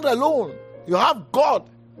you are not alone. You have God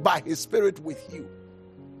by his Spirit with you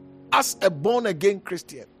as a born-again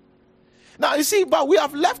Christian. Now you see, but we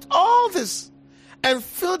have left all this and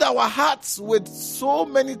filled our hearts with so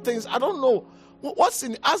many things. I don't know what's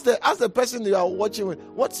in as the person you are watching with.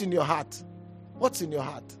 What's in your heart? What's in your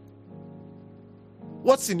heart?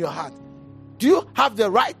 What's in your heart? Do you have the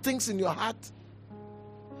right things in your heart?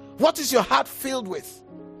 What is your heart filled with?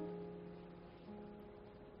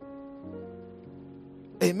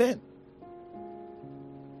 Amen.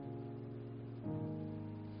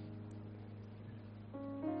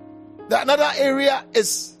 Another area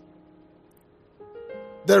is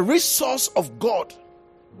the resource of God.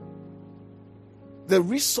 the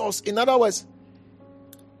resource. In other words,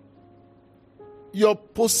 your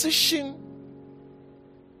position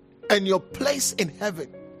and your place in heaven.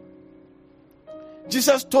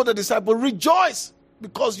 Jesus told the disciples, rejoice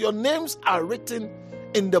because your names are written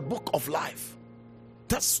in the book of life.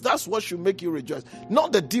 That's what should make you rejoice,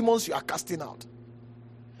 not the demons you are casting out.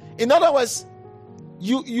 In other words,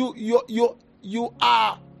 you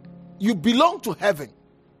belong to heaven.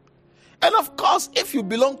 And of course, if you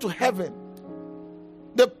belong to heaven,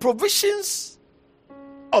 the provisions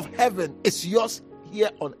of heaven is yours here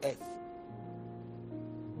on earth.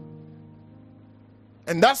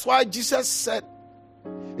 And that's why Jesus said,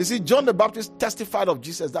 you see, John the Baptist testified of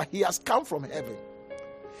Jesus that he has come from heaven.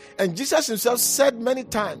 And Jesus himself said many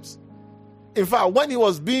times, in fact, when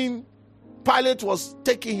Pilate was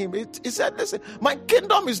taking him, he said, listen, my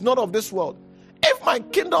kingdom is not of this world. If my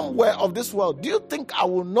kingdom were of this world, do you think I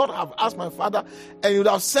would not have asked my Father and he would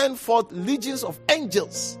have sent forth legions of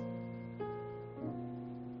angels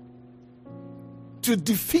to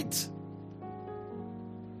defeat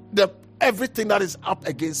everything that is up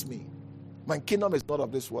against me? My kingdom is not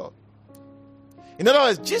of this world. In other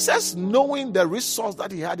words, Jesus, knowing the resource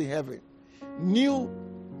that he had in heaven, knew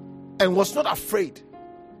and was not afraid.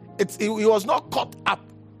 He was not caught up.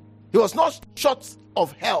 He was not short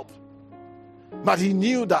of help. But he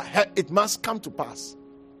knew that it must come to pass.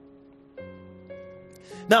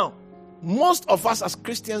 Now, most of us as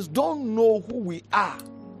Christians don't know who we are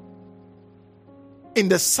in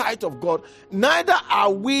the sight of God. Neither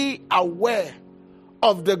are we aware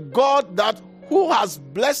of the God who has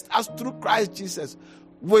blessed us through Christ Jesus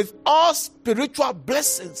with all spiritual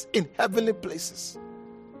blessings in heavenly places.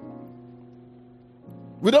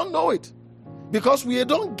 We don't know it because we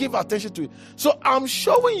don't give attention to it. So I'm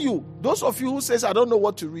showing you, those of you who says, I don't know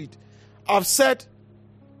what to read. I've said,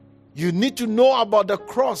 you need to know about the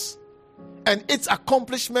cross and its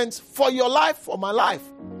accomplishments for your life, for my life.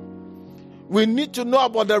 We need to know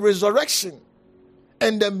about the resurrection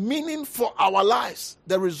and the meaning for our lives,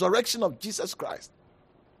 the resurrection of Jesus Christ.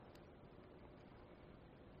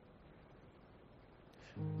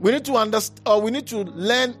 We need to understand, we need to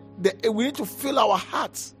learn, we need to fill our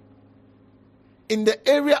hearts in the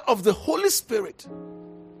area of the Holy Spirit,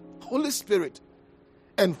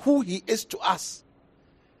 and who He is to us,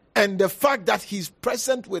 and the fact that He's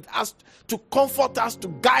present with us to comfort us, to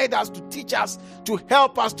guide us, to teach us, to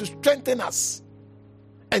help us, to strengthen us,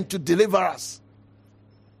 and to deliver us.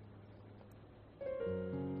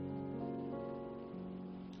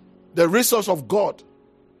 The resource of God,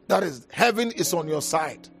 that is, heaven is on your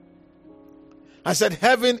side. I said,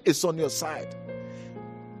 heaven is on your side.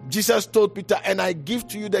 Jesus told Peter, and I give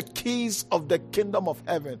to you the keys of the kingdom of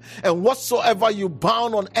heaven. And whatsoever you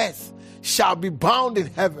bound on earth shall be bound in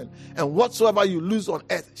heaven. And whatsoever you loose on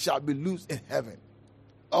earth shall be loosed in heaven.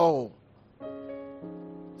 Oh.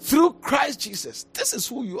 Through Christ Jesus, this is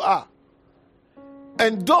who you are.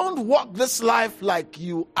 And don't walk this life like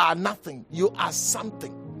you are nothing. You are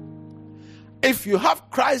something. If you have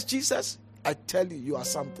Christ Jesus, I tell you, you are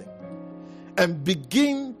something. And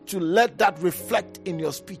begin to let that reflect in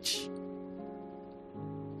your speech.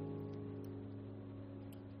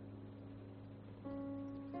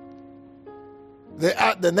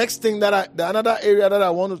 The next thing another area that I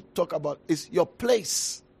want to talk about is your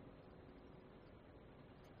place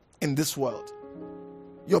in this world.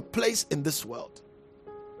 Your place in this world.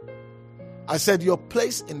 I said your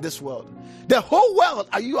place in this world. The whole world,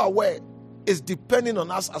 are you aware, is depending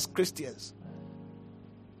on us as Christians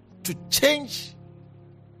to change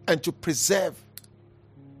and to preserve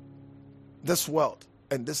this world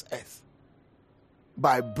and this earth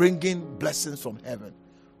by bringing blessings from heaven.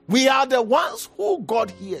 We are the ones who God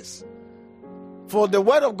hears. For the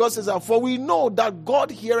word of God says, for we know that God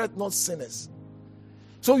heareth not sinners.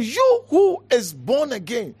 So you who is born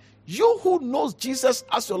again, you who knows Jesus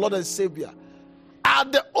as your Lord and Savior, are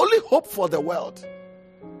the only hope for the world.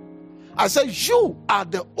 I said, you are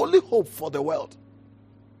the only hope for the world.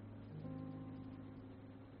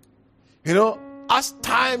 You know, as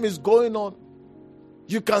time is going on,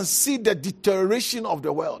 you can see the deterioration of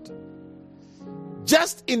the world.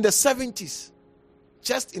 Just in the 70s,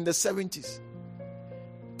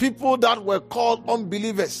 people that were called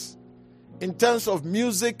unbelievers in terms of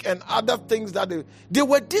music and other things that they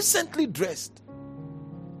were decently dressed.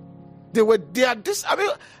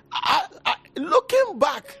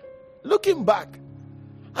 Looking back,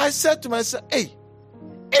 I said to myself, hey,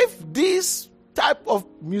 if these type of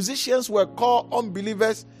musicians were called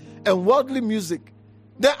unbelievers and worldly music,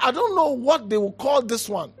 then I don't know what they will call this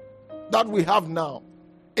one that we have now.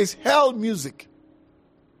 It's hell music.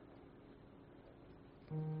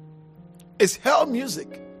 It's hell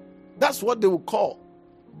music. That's what they will call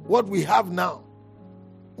what we have now,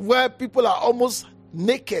 where people are almost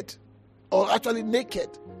naked, or actually naked.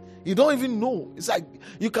 You don't even know. It's like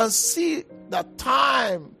you can see that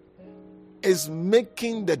time is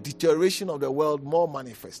making the deterioration of the world more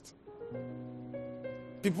manifest.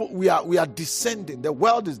 People, we are descending. The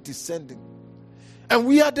world is descending. And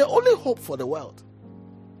we are the only hope for the world.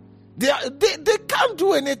 They can't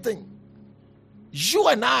do anything. You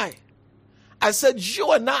and I said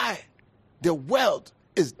you and I, the world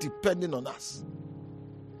is depending on us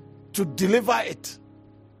to deliver it.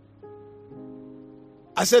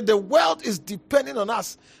 I said the world is depending on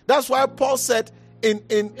us. That's why Paul said in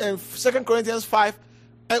 2 Corinthians 5,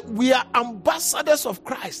 we are ambassadors of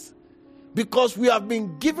Christ because we have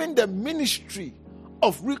been given the ministry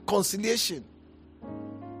of reconciliation.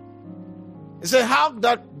 He said how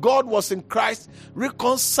that God was in Christ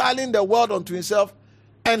reconciling the world unto himself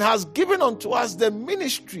and has given unto us the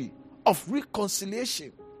ministry of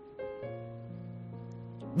reconciliation.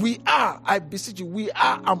 We are, I beseech you, we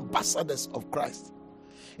are ambassadors of Christ.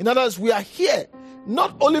 In other words, we are here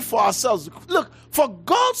not only for ourselves. Look, for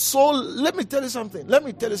God so, let me tell you something.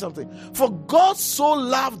 For God so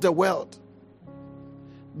loved the world.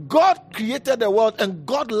 God created the world and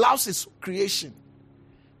God loves his creation.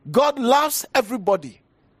 God loves everybody.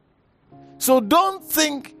 So don't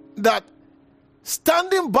think that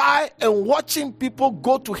standing by and watching people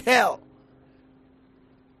go to hell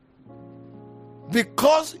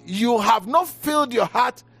because you have not filled your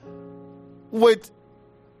heart with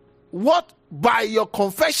what by your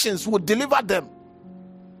confessions would deliver them.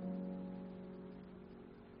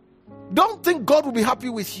 Don't think God will be happy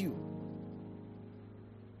with you.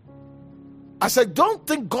 I said, don't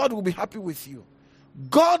think God will be happy with you.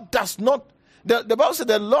 God does not, the Bible said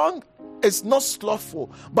the long is not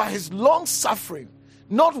slothful, but his long suffering,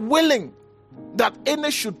 not willing that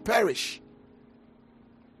any should perish.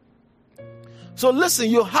 So listen,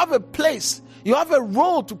 you have a place, you have a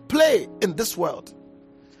role to play in this world.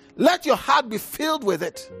 Let your heart be filled with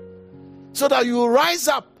it so that you rise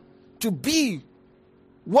up to be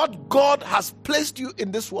what God has placed you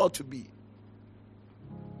in this world to be.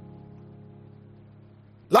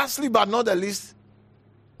 Lastly, but not the least,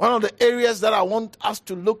 one of the areas that I want us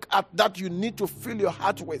to look at that you need to fill your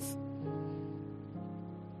heart with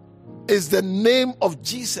is the name of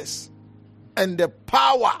Jesus and the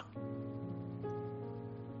power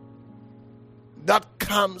that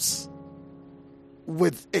comes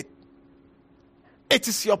with it. It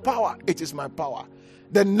is your power. It is my power.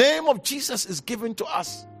 The name of Jesus is given to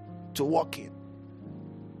us to walk in.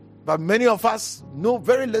 But many of us know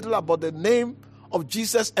very little about the name of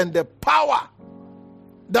Jesus and the power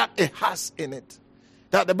that it has in it.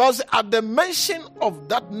 That the Bible says, at the mention of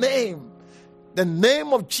that name, the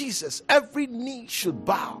name of Jesus, every knee should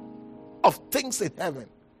bow of things in heaven,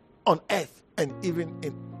 on earth, and even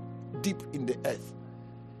in deep in the earth.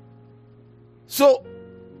 So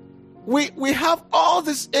we have all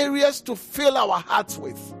these areas to fill our hearts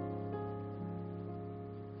with.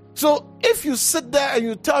 So if you sit there and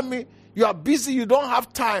you tell me you are busy, you don't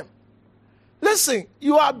have time, listen,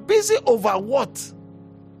 you are busy over what?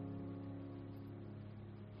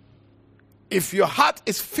 If your heart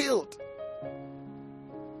is filled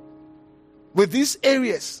with these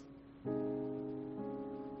areas,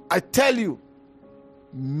 I tell you,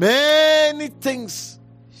 many things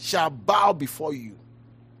shall bow before you.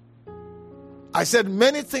 I said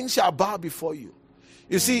many things shall bow before you.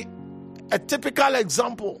 You see, a typical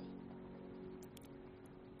example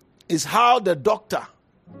is how the doctor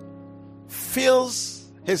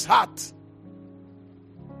fills his heart.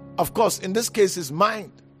 Of course, in this case, his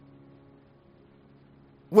mind,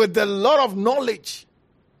 with a lot of knowledge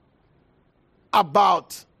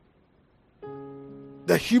about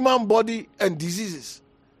the human body and diseases.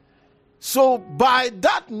 So by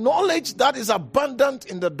that knowledge that is abundant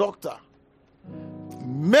in the doctor,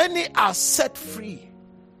 many are set free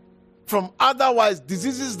from otherwise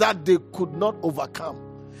diseases that they could not overcome.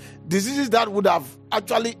 Diseases that would have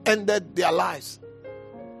actually ended their lives.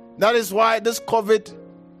 That is why this COVID,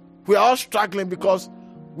 we are all struggling because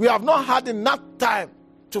we have not had enough time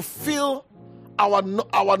to fill our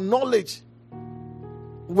knowledge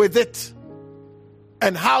with it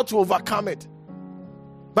and how to overcome it.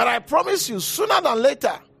 But I promise you, sooner than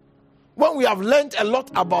later, when we have learned a lot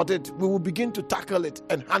about it, we will begin to tackle it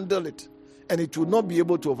and handle it, and it will not be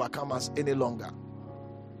able to overcome us any longer.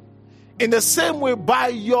 In the same way, by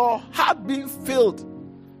your heart being filled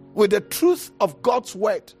with the truth of God's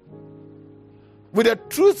word, with the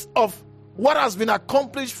truth of what has been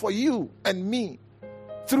accomplished for you and me,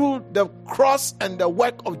 through the cross and the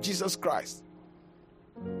work of Jesus Christ.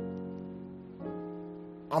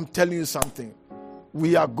 I'm telling you something.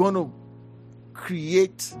 We are going to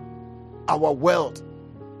create our world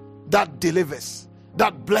that delivers,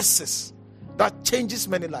 that blesses, that changes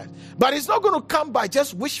many lives. But it's not going to come by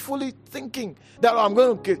just wishfully thinking that I'm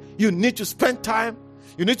going to. You need to spend time.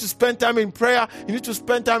 You need to spend time in prayer. You need to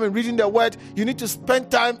spend time in reading the word. You need to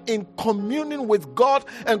spend time in communing with God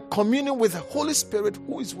and communing with the Holy Spirit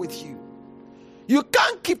who is with you. You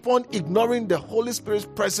can't keep on ignoring the Holy Spirit's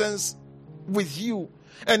presence with you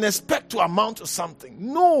and expect to amount to something.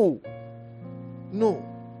 No.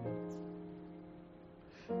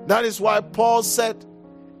 That is why Paul said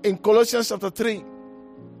in Colossians chapter 3,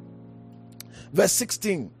 verse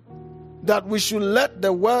 16, that we should let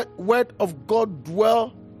the word of God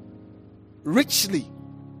dwell richly.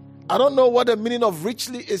 I don't know what the meaning of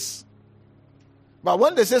richly is, but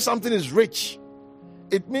when they say something is rich,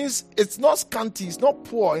 it means it's not scanty, it's not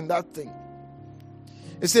poor in that thing.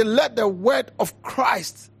 It says, let the word of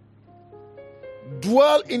Christ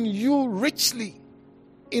dwell in you richly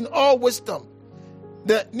in all wisdom.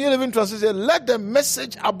 The New Living Translation says, let the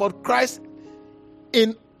message about Christ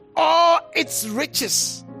in all its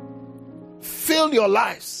riches fill your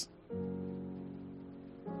lives.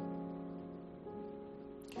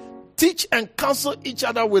 Teach and counsel each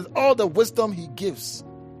other with all the wisdom he gives.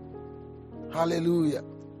 Hallelujah.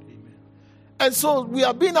 Amen. And so we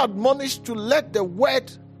are being admonished to let the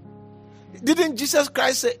word. Didn't Jesus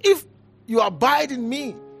Christ say, if you abide in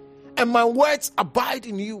me and my words abide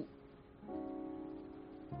in you?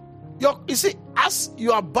 You see, as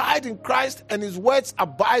you abide in Christ and his words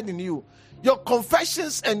abide in you, your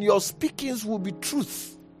confessions and your speakings will be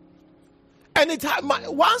truth. And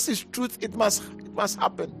once it's truth, it must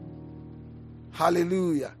happen.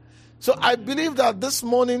 Hallelujah. So I believe that this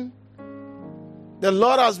morning, the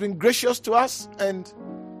Lord has been gracious to us. And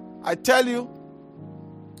I tell you,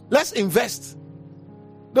 let's invest.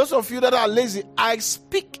 Those of you that are lazy, I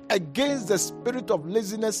speak against the spirit of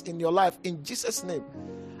laziness in your life in Jesus' name.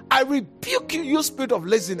 I rebuke you, you spirit of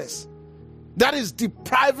laziness that is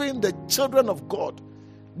depriving the children of God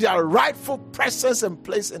their rightful presence and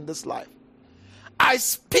place in this life. I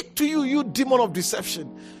speak to you, you demon of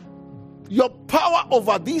deception. Your power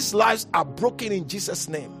over these lives are broken in Jesus'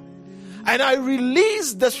 name. And I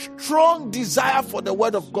release the strong desire for the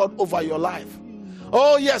word of God over your life.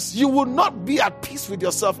 Oh yes, you will not be at peace with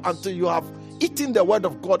yourself until you have eaten the word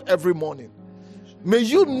of God every morning. May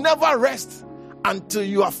you never rest until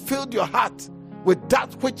you have filled your heart with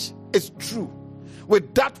that which is true,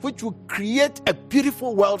 with that which will create a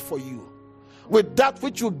beautiful world for you, with that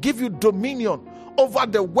which will give you dominion over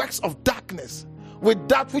the works of darkness, with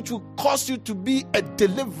that which will cause you to be a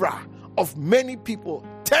deliverer of many people,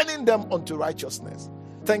 turning them unto righteousness.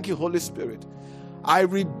 Thank you, Holy Spirit. I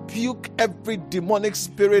rebuke every demonic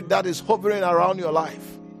spirit that is hovering around your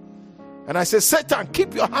life. And I say, Satan,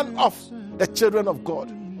 keep your hand off the children of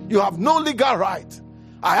God. You have no legal right.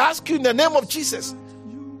 I ask you in the name of Jesus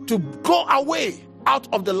to go away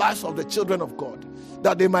out of the lives of the children of God,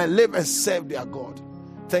 that they might live and serve their God.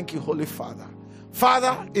 Thank you, Holy Father.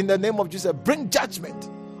 Father, in the name of Jesus, bring judgment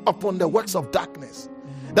upon the works of darkness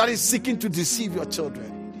that is seeking to deceive your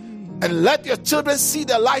children. And let your children see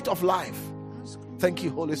the light of life. Thank you,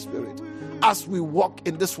 Holy Spirit. As we walk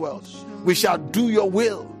in this world, we shall do your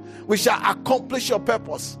will. We shall accomplish your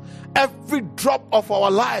purpose. Every drop of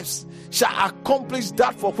our lives shall accomplish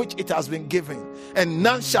that for which it has been given, and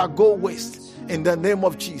none shall go waste in the name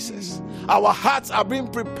of Jesus. Our hearts are being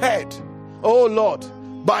prepared, oh Lord,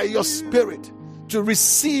 by your Spirit to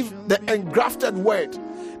receive the engrafted word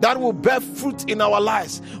that will bear fruit in our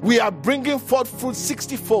lives. We are bringing forth fruit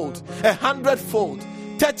 60-fold, 100-fold,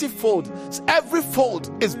 30-fold. Every fold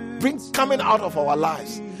is coming out of our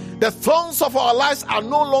lives. The thorns of our lives are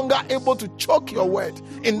no longer able to choke your word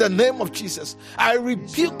in the name of Jesus. I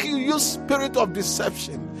rebuke you, you spirit of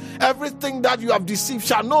deception. Everything that you have deceived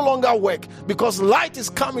shall no longer work, because light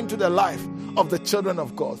is coming to the life of the children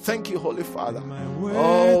of God. Thank you, Holy Father.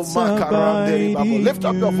 Oh, Makarande, lift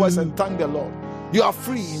up your voice and thank the Lord. You are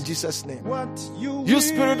free in Jesus' name. You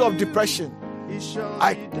spirit of depression,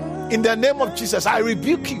 in the name of Jesus, I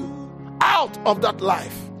rebuke you out of that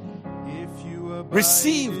life.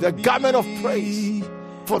 Receive the garment of praise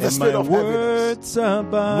for the spirit of heaviness.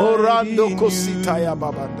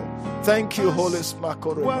 Thank you, Holy Spirit.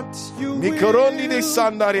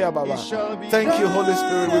 Thank you, Holy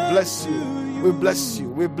Spirit. We bless you. We bless you.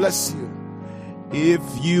 We bless you. If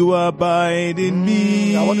you abide in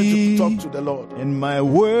me, I want you to talk to the Lord. And my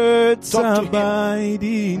words abide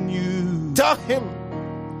in you. Tell him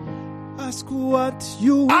Ask what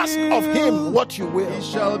you will. Ask of him what you will. It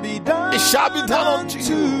shall be done. It shall be done unto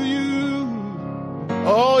you.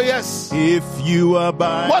 Oh yes. If you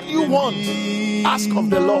abide what you in want, me, ask of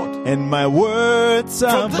the Lord. And my words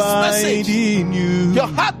From abide in you. Your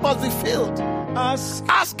heart must be filled.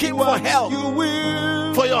 Ask him for help. You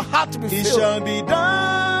will. For your heart to be It filled. shall be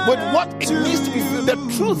done With what it needs to be filled. The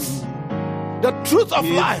truth. The truth of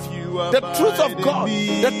life. The truth of God.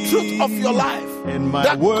 The truth of your life. And my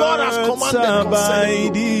that God has commanded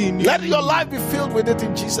concerning you. you. Let your life be filled with it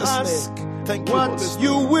in Jesus' Ask name. Thank you, what Holy Spirit.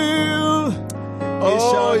 you will.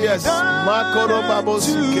 Oh yes.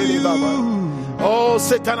 Oh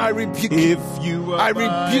Satan, I rebuke you. I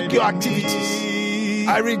rebuke your activities.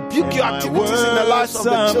 I rebuke your activities in the lives of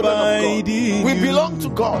the children of God. We belong to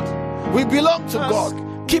God. We belong to God.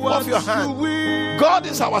 Keep off your hand. God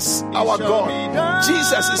is our God.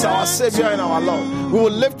 Jesus is our Savior and our Lord. We will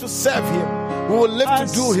live to serve him. We will live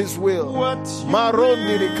to do his will.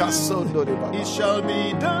 It shall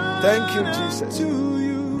be done. Thank you, Jesus.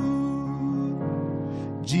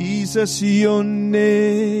 Jesus, your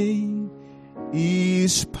name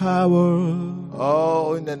is power.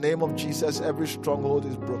 Oh, in the name of Jesus, every stronghold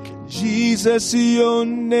is broken. Jesus, your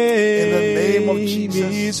name in the name of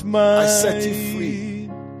Jesus, is mine. I set you free.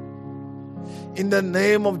 In the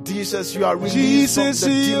name of Jesus, you are released from the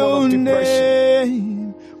demon of depression.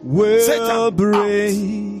 Will Satan,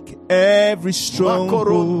 break every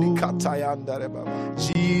stronghold.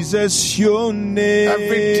 Jesus, your name.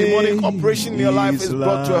 Every demonic operation in your life is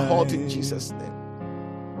brought to a halt in Jesus' name.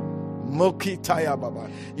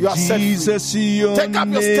 You are Jesus, set free. your Take up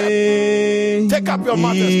your step. Take up your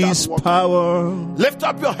mat and start walking. Lift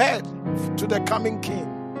up your head to the coming King.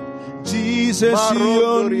 Jesus,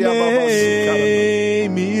 your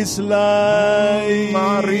name is light.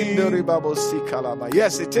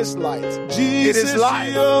 Yes, it is light. Jesus, it is light.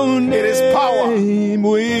 It is power.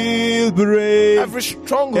 Will break every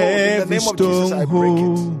stronghold in the name of Jesus. I break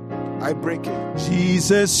it. I break it.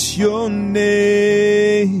 Jesus, your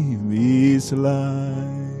name is light.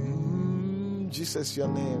 Jesus, your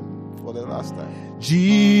name for the last time.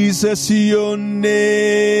 Jesus, your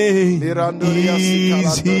name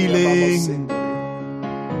is healing.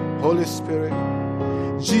 Holy Spirit.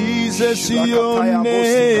 Jesus, your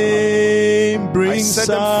name brings sight.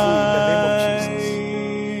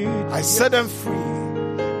 I set them free.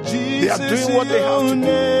 Jesus, they are doing what they have to do.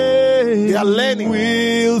 They are learning.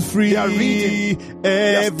 Will free. They are reading.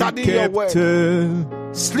 They are studying your word.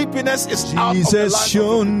 Sleepiness is out of the life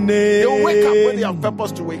of them. They will wake up when they have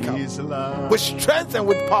purpose to wake up. With strength and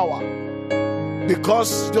with power.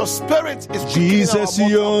 Because your spirit is Jesus,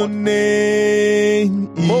 your name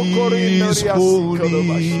is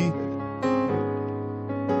holy.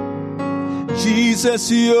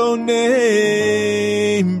 Jesus, your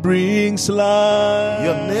name brings life.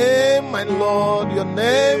 Your name, my Lord, your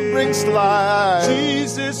name brings life.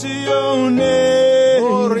 Jesus, your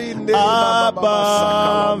name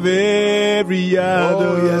above every other.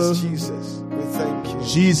 Oh yes, Jesus, we thank you.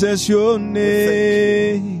 Jesus, your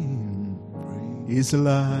name is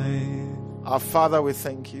life. Our Father, we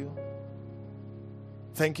thank you.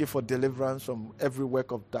 Thank you for deliverance from every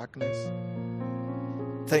work of darkness.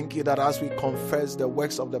 Thank you that as we confess the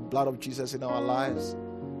works of the blood of Jesus in our lives,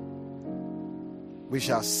 we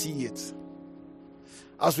shall see it.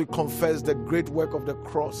 As we confess the great work of the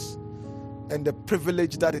cross and the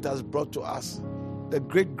privilege that it has brought to us, the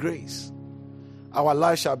great grace, our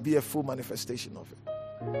life shall be a full manifestation of it.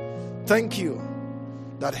 Thank you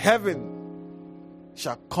that heaven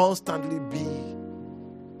shall constantly be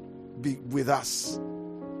with us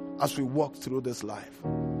as we walk through this life.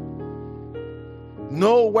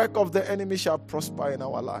 No work of the enemy shall prosper in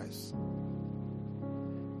our lives.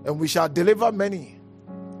 And we shall deliver many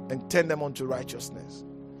and turn them unto righteousness.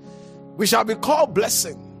 We shall be called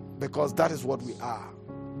blessing because that is what we are.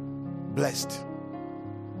 Blessed.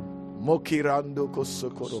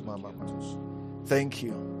 Thank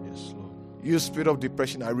you. Yes, Lord. You spirit of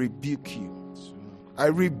depression, I rebuke you. I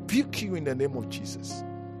rebuke you in the name of Jesus.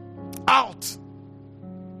 Out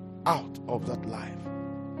of that life.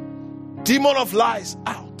 Demon of lies,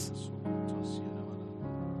 out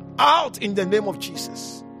in the name of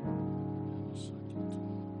Jesus.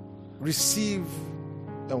 Receive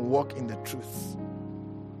and walk in the truth.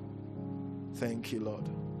 Thank you, Lord.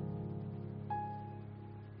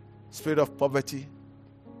 Spirit of poverty,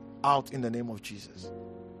 out in the name of Jesus.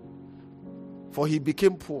 For he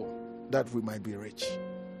became poor that we might be rich.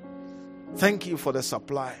 Thank you for the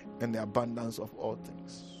supply and the abundance of all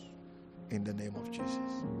things. In the name of Jesus.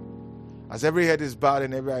 As every head is bowed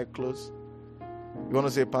and every eye closed, you want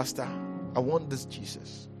to say, Pastor, I want this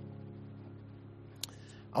Jesus.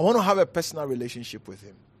 I want to have a personal relationship with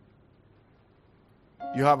him.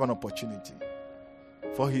 You have an opportunity.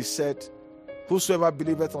 For he said, whosoever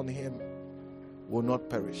believeth on him will not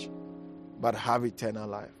perish, but have eternal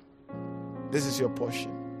life. This is your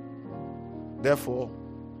portion. Therefore,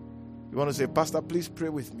 you want to say, Pastor, please pray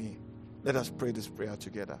with me. Let us pray this prayer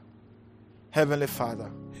together. Heavenly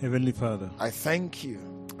Father, I thank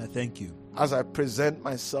you. I thank you. As I present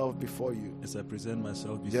myself before you. As I present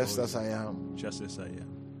myself before just you. As I am. Just as I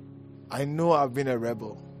am. I know I've been a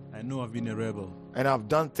rebel. I know I've been a rebel. And I've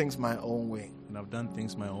done things my own way. And I've done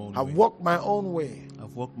things my own way. I've walked my own way.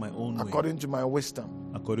 I've walked my own way. According to my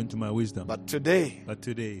wisdom. According to my wisdom. But today,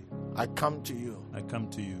 I come to you. I come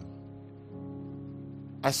to you.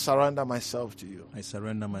 I surrender myself to you. I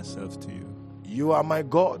surrender myself to you. You are my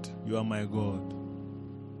God. You are my God.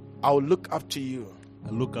 I'll look up to you. I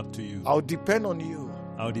look up to you. I'll depend on you.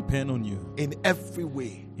 I'll depend on you. In every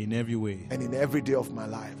way. In every way. And in every day of my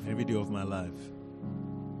life. Every day of my life.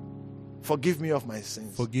 Forgive me of my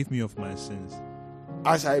sins. Forgive me of my sins.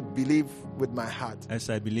 As I believe with my heart.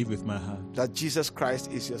 As I believe with my heart. That Jesus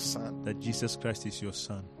Christ is your Son. That Jesus Christ is your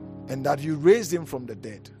Son. And that you raised him from the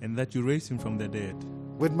dead. And that you raised him from the dead.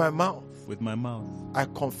 With my mouth. With my mouth. I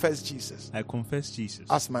confess Jesus. I confess Jesus.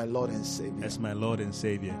 As my Lord and Savior. As my Lord and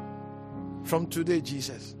Savior. From today,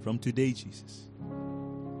 Jesus. From today, Jesus.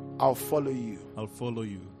 I'll follow you. I'll follow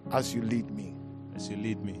you. As you lead me. As you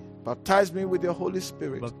lead me. Baptize me with your Holy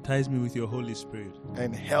Spirit. Baptize me with your Holy Spirit.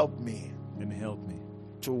 And help me. And help me.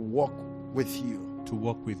 To walk with you. To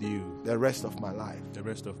walk with you. The rest of my life. The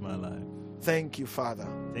rest of my life. Thank you, Father.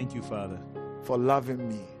 Thank you, Father. For loving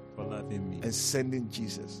me. For loving me. And sending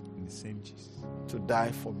Jesus. And the same Jesus. To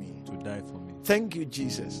die for me. To die for me. Thank you,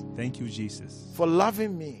 Jesus. Thank you, Jesus. For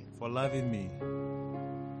loving me. For loving me.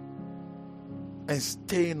 And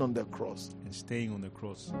staying on the cross. And staying on the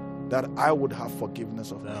cross. That I would have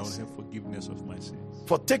forgiveness of my sins. That I would have forgiveness of my sins.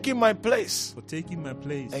 For taking my place. For taking my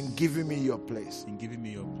place. And giving me your place. And giving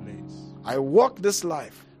me your place. I walk this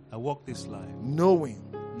life. I walk this life. Knowing.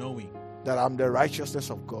 That I'm the righteousness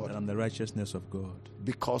of God. That I'm the righteousness of God.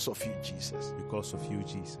 Because of you, Jesus. Because of you,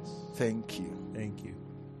 Jesus. Thank you. Thank you.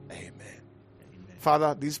 Amen. Amen.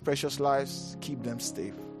 Father, these precious lives, keep them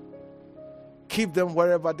safe. Keep them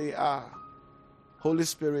wherever they are. Holy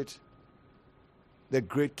Spirit, the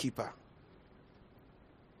great keeper.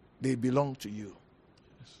 They belong to you.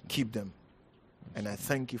 Yes. Keep them. Yes. And I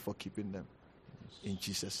thank you for keeping them. Yes. In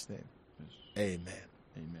Jesus' name. Yes. Amen.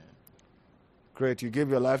 Amen. Great. You gave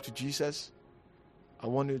your life to Jesus. I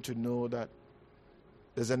want you to know that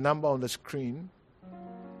there's a number on the screen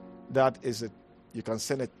that is you can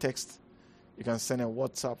send a text, you can send a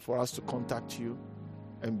WhatsApp for us to contact you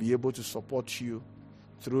and be able to support you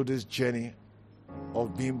through this journey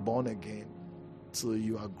of being born again till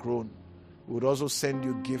you are grown. We would also send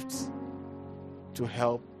you gifts to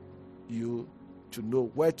help you to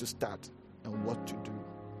know where to start and what to do.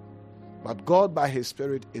 But God, by His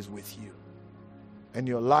Spirit, is with you. And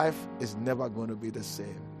your life is never going to be the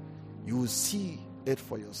same. You will see it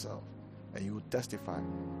for yourself. And you will testify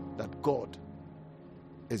that God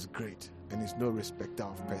is great and is no respecter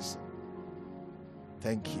of person.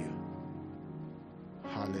 Thank you.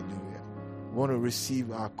 Hallelujah. We want to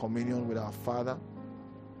receive our communion with our Father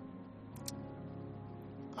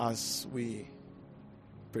as we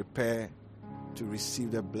prepare to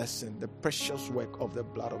receive the blessing, the precious work of the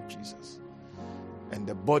blood of Jesus and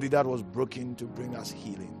the body that was broken to bring us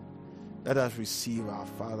healing. Let us receive our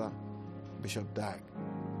Father, Bishop Dag,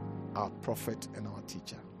 our prophet and our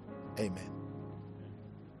teacher. Amen.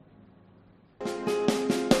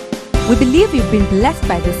 We believe you've been blessed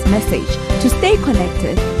by this message. To stay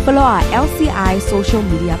connected, follow our LCI social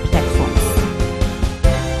media platforms.